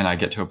past and I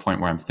get to a point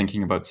where I'm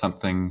thinking about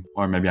something,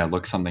 or maybe I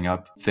look something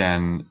up,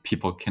 then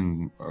people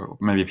can, or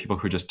maybe people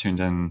who just tuned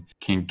in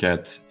can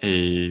get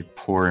a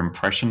poor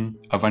impression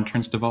of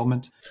Unturned's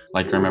development.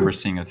 Like I remember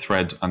seeing a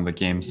thread on the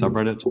game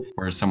subreddit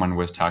where someone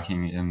was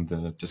talking in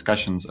the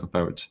discussions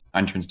about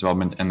Unturned's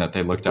development and that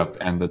they looked up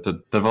and that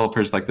the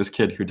developer's like this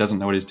kid who doesn't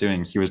know what he's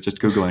doing. He was just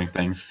Googling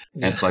things.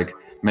 Yeah. And it's like,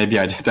 maybe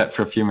I did that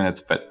for a few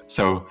minutes, but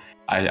so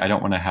I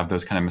don't want to have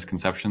those kind of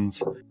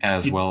misconceptions,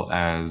 as well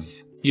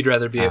as... You'd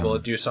rather be able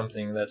to do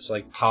something that's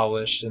like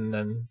polished and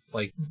then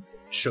like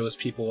shows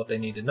people what they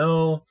need to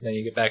know, and then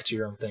you get back to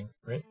your own thing,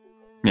 right?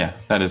 Yeah,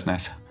 that is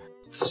nice.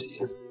 Let's see.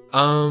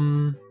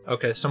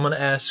 Okay, someone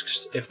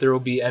asks if there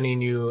will be any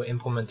new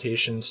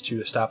implementations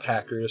to stop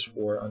hackers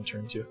for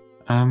Unturned 2.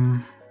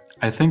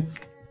 I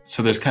think...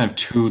 So there's kind of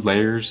 2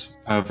 layers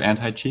of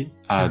anti-cheat.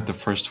 The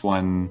first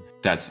one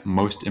that's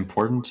most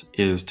important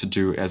is to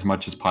do as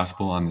much as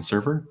possible on the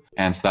server.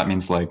 And so that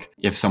means like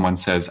if someone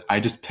says, I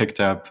just picked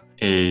up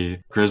a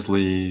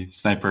grizzly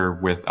sniper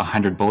with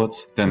 100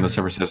 bullets, then the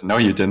server says, no,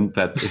 you didn't.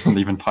 That isn't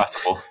even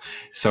possible.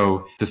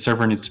 So the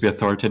server needs to be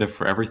authoritative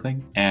for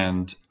everything.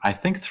 And I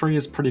think 3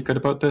 is pretty good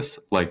about this.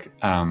 Like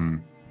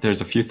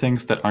there's a few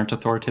things that aren't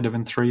authoritative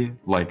in 3,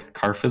 like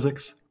car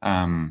physics.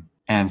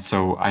 And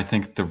so I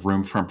think the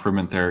room for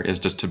improvement there is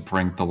just to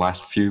bring the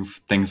last few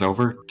things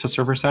over to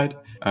server side.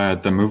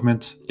 The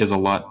movement is a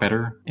lot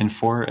better in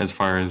 4 as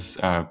far as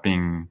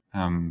being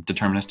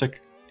deterministic.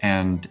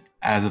 And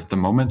as of the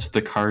moment,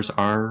 the cars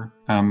are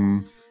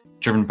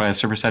driven by a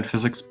server-side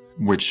physics,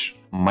 which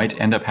might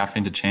end up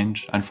having to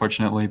change,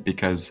 unfortunately,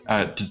 because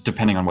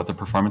depending on what the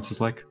performance is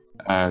like.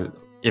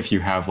 If you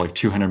have like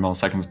 200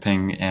 milliseconds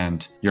ping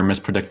and you're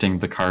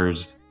mispredicting the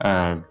car's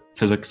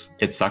physics,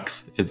 it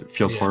sucks. It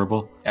feels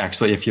horrible.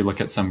 Actually, if you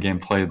look at some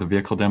gameplay, the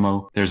vehicle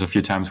demo, there's a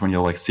few times when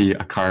you'll like see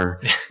a car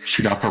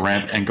shoot off a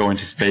ramp and go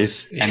into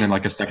space, and then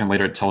like a second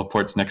later it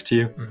teleports next to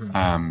you.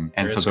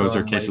 And so those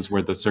are cases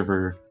where the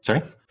server...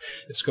 Sorry?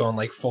 It's going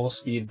like full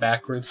speed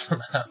backwards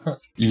somehow.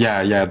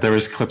 Yeah, there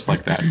was clips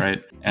like that,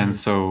 right? And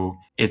so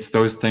it's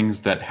those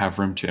things that have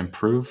room to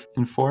improve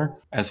in 4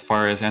 as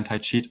far as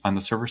anti-cheat on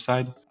the server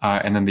side.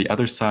 And then the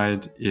other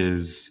side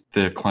is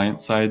the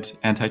client side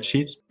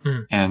anti-cheat.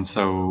 And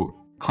so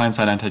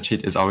client-side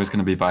anti-cheat is always going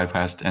to be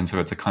bypassed, and so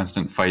it's a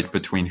constant fight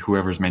between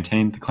whoever's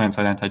maintained the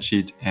client-side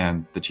anti-cheat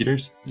and the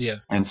cheaters. Yeah.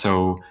 And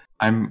so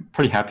I'm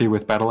pretty happy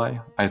with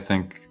BattlEye. I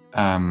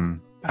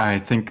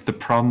think the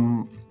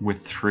problem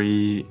with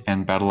 3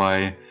 and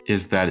BattlEye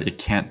is that it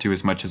can't do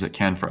as much as it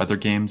can for other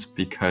games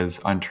because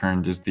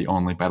Unturned is the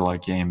only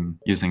BattlEye game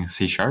using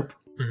C#.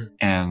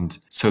 And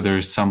so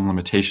there's some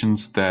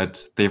limitations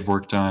that they've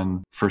worked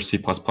on for C++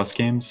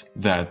 games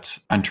that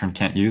Unturned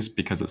can't use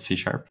because it's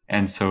C#.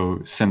 And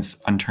so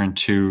since Unturned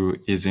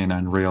 2 is in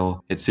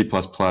Unreal, it's C++,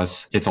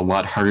 it's a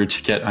lot harder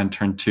to get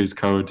Unturned 2's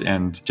code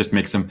and just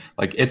makes them,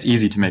 like, it's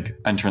easy to make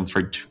Unturned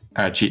 3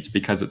 cheats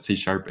because it's C#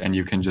 and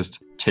you can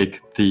just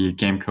take the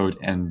game code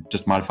and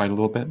just modify it a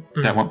little bit.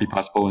 That won't be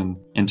possible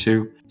in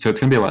 2. So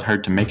it's going to be a lot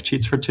hard to make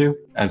cheats for 2,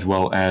 as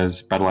well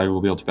as BattlEye will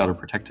be able to better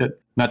protect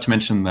it. Not to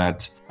mention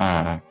that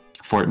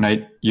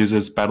Fortnite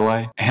uses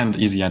BattlEye and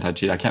Easy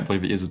Anti-Cheat. I can't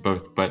believe it uses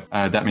both, but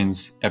that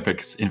means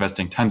Epic's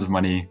investing tons of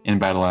money in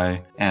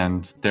BattlEye,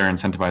 and they're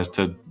incentivized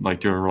to like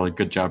do a really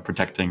good job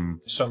protecting.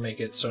 So make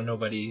it so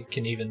nobody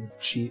can even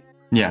cheat.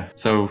 Yeah,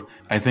 so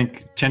I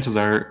think chances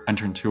are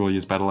Unturned 2 will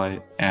use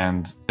BattlEye,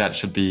 and that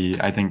should be,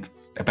 I think,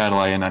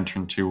 BattlEye in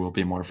Unturned 2 will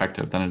be more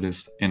effective than it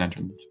is in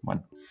Unturned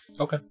 1.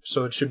 Okay,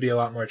 so it should be a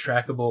lot more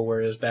trackable,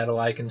 whereas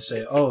BattlEye can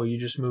say, oh, you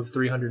just moved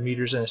 300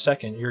 meters in a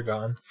second, you're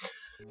gone.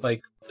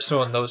 Like,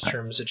 so in those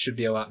terms, it should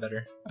be a lot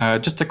better.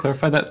 Just to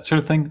clarify that sort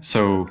of thing,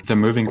 so the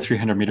moving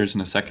 300 meters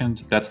in a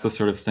second, that's the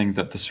sort of thing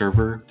that the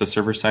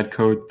server side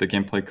code, the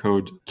gameplay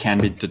code can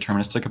be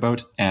deterministic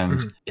about,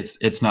 and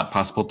it's not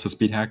possible to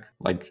speed hack.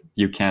 Like,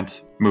 you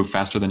can't move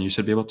faster than you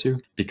should be able to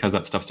because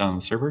that stuff's done on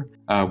the server.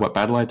 What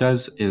BattlEye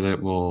does is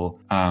it will,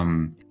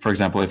 for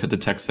example, if it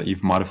detects that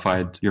you've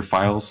modified your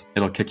files,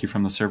 it'll kick you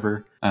from the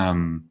server.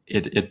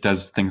 It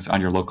does things on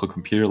your local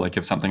computer, like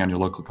if something on your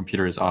local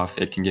computer is off,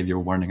 it can give you a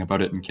warning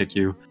about it and kick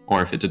you,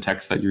 or if it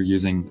detects that you're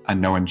using a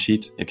known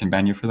cheat, it can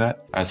ban you for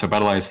that. So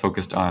BattlEye is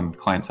focused on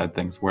client-side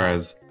things,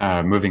 whereas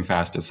moving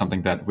fast is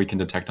something that we can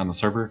detect on the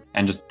server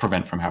and just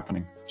prevent from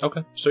happening.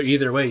 Okay, so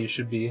either way, you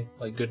should be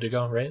like good to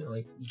go, right?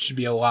 Like, it should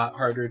be a lot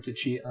harder to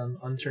cheat on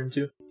Unturned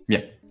 2.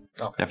 Yeah,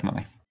 okay.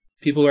 Definitely.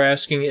 People are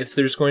asking if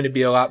there's going to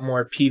be a lot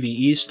more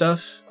PvE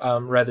stuff,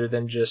 rather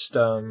than just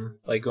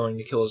like going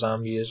to kill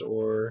zombies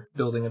or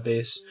building a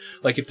base.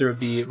 Like, if there would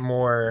be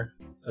more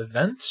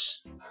events,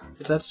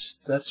 if that's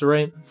the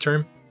right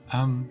term.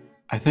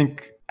 I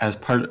think as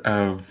part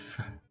of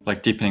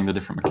like deepening the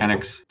different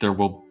mechanics, there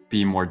will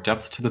be more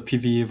depth to the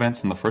PvE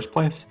events in the first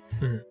place.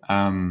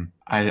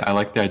 I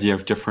like the idea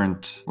of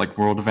different like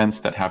world events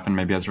that happen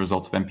maybe as a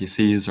result of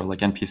NPCs or like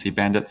NPC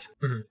bandits.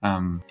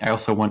 I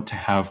also want to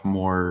have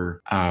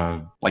more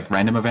like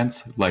random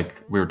events, like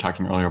we were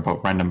talking earlier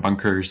about random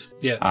bunkers.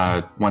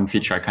 One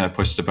feature I kind of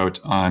pushed about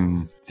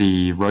on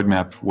the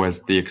roadmap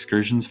was the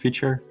excursions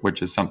feature,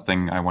 which is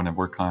something I want to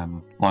work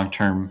on long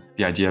term.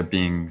 The idea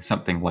being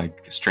something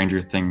like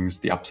Stranger Things,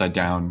 the Upside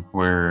Down,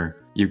 where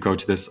you go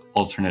to this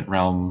alternate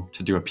realm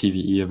to do a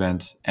PvE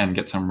event and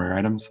get some rare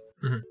items.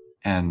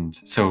 And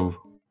so,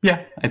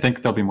 yeah, I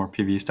think there'll be more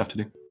PvE stuff to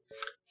do.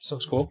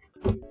 Sounds cool.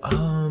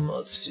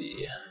 Let's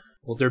see.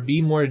 Will there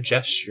be more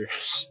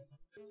gestures?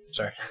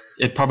 Sorry.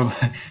 It probably...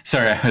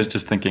 Sorry, I was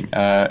just thinking.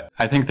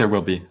 I think there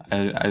will be.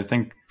 I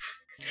think...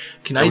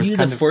 Can I do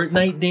the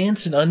Fortnite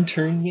dance and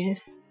unturn you?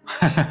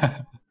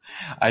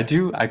 I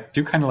do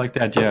kind of like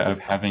the idea of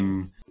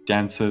having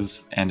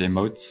dances and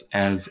emotes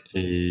as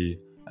a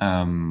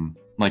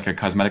like a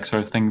cosmetic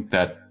sort of thing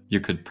that you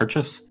could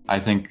purchase. I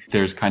think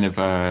there's kind of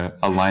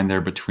a line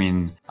there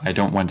between I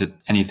don't want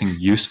anything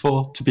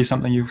useful to be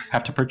something you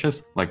have to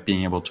purchase, like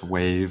being able to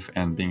wave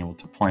and being able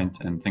to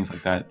point and things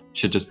like that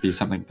should just be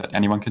something that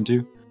anyone can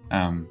do.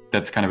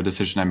 That's kind of a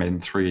decision I made in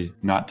 3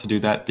 not to do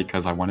that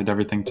because I wanted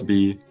everything to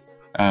be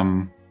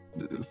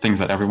things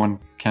that everyone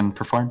can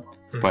perform.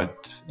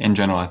 But in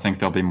general, I think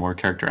there'll be more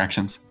character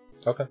actions.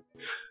 Okay.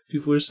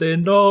 People are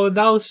saying, no,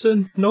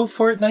 Nelson, no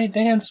Fortnite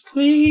dance,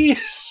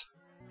 please.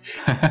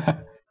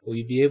 Will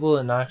you be able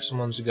to knock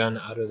someone's gun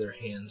out of their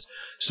hands?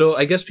 So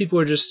I guess people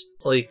are just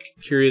like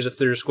curious if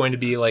there's going to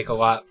be like a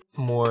lot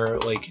more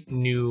like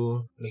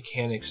new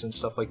mechanics and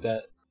stuff like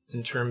that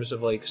in terms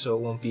of like, so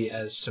it won't be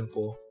as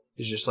simple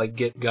as just like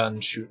get gun,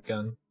 shoot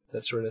gun,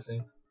 that sort of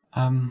thing.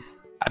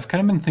 I've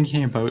kind of been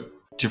thinking about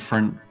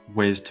different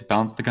ways to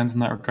balance the guns in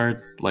that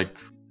regard, like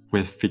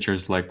with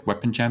features like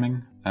weapon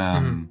jamming.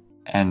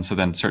 And so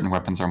then certain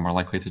weapons are more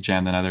likely to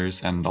jam than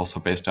others, and also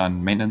based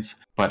on maintenance.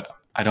 But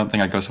I don't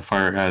think I'd go so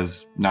far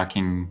as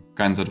knocking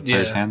guns out of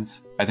players'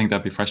 hands. I think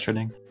that'd be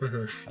frustrating.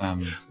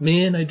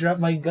 Man, I dropped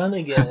my gun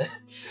again.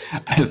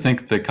 I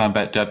think the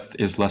combat depth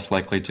is less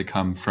likely to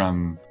come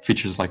from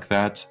features like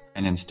that,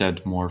 and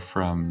instead more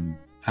from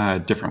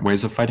different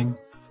ways of fighting,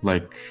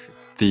 like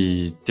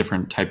the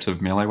different types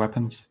of melee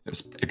weapons,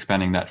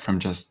 expanding that from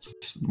just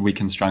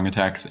weak and strong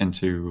attacks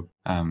into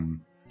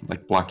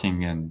like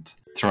blocking and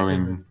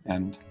throwing.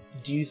 And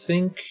do you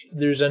think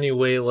there's any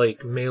way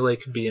like melee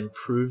could be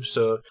improved?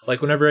 So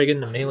like whenever I get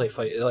in a melee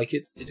fight, like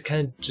it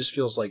kind of just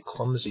feels like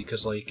clumsy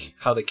because like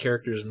how the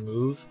characters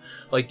move.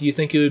 Like, do you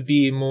think it would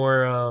be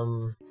more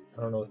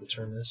I don't know what the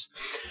term is.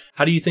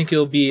 How do you think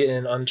it'll be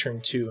in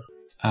Unturned 2?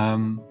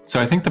 So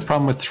I think the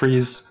problem with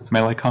 3's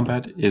melee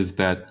combat is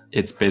that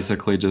it's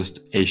basically just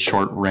a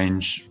short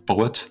range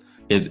bullet.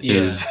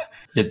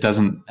 It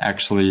doesn't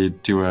actually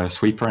do a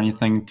sweep or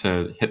anything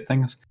to hit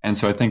things. And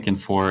so I think in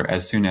 4,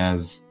 as soon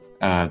as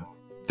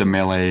the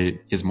melee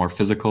is more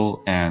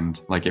physical,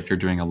 and like if you're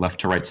doing a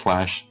left to right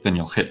slash, then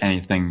you'll hit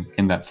anything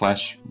in that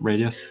slash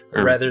radius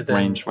or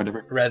range,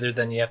 whatever. Rather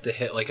than you have to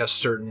hit like a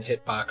certain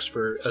hitbox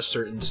for a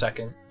certain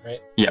second, right?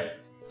 Yeah.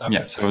 Okay.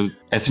 Yeah, so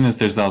as soon as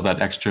there's all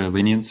that extra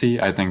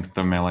leniency, I think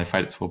the melee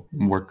fights will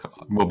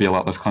be a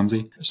lot less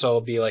clumsy. So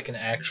it'll be like an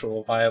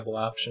actual viable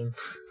option.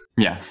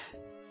 Yeah.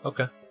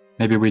 Okay.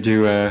 Maybe we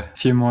do a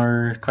few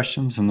more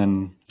questions and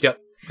then... Yep.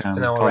 And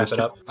then we'll wrap it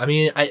up. I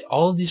mean,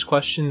 all of these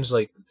questions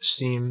like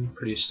seem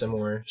pretty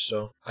similar,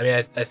 so I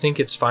mean, I think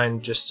it's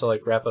fine just to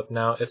like wrap up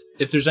now.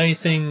 If there's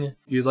anything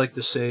you'd like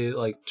to say,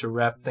 like to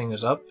wrap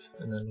things up,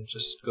 and then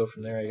just go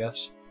from there, I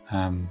guess.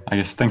 I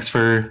guess thanks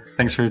for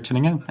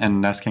tuning in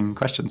and asking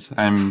questions.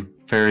 I'm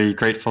very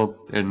grateful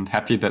and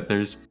happy that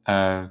there's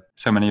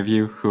so many of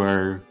you who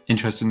are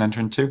interested in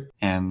Unturned 2,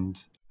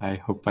 and I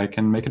hope I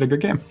can make it a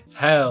good game.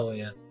 Hell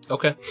yeah.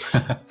 Okay.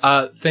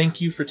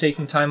 Thank you for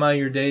taking time out of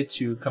your day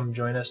to come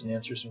join us and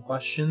answer some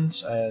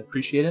questions. I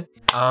appreciate it.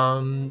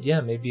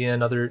 Yeah, maybe in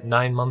another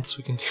 9 months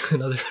we can do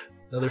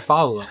another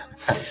follow-up.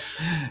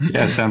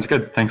 Yeah, sounds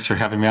good. Thanks for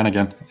having me on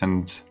again.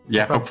 And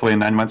yeah, hopefully in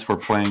 9 months we're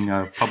playing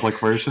a public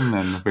version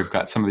and we've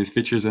got some of these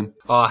features in.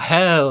 Oh,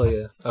 hell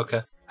yeah.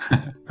 Okay. All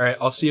right,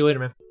 I'll see you later,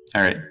 man.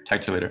 All right,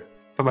 talk to you later.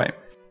 Bye-bye.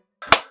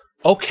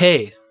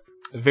 Okay,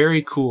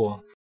 very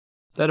cool.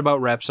 That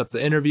about wraps up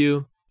the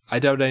interview. I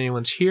doubt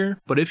anyone's here,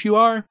 but if you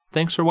are,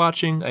 thanks for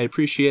watching. I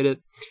appreciate it.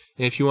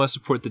 And if you want to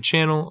support the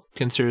channel,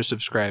 consider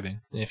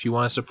subscribing. And if you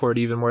want to support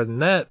even more than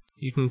that,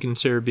 you can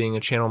consider being a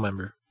channel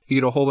member. You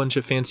get a whole bunch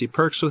of fancy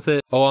perks with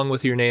it, along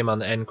with your name on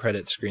the end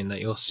credit screen that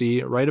you'll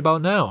see right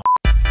about now.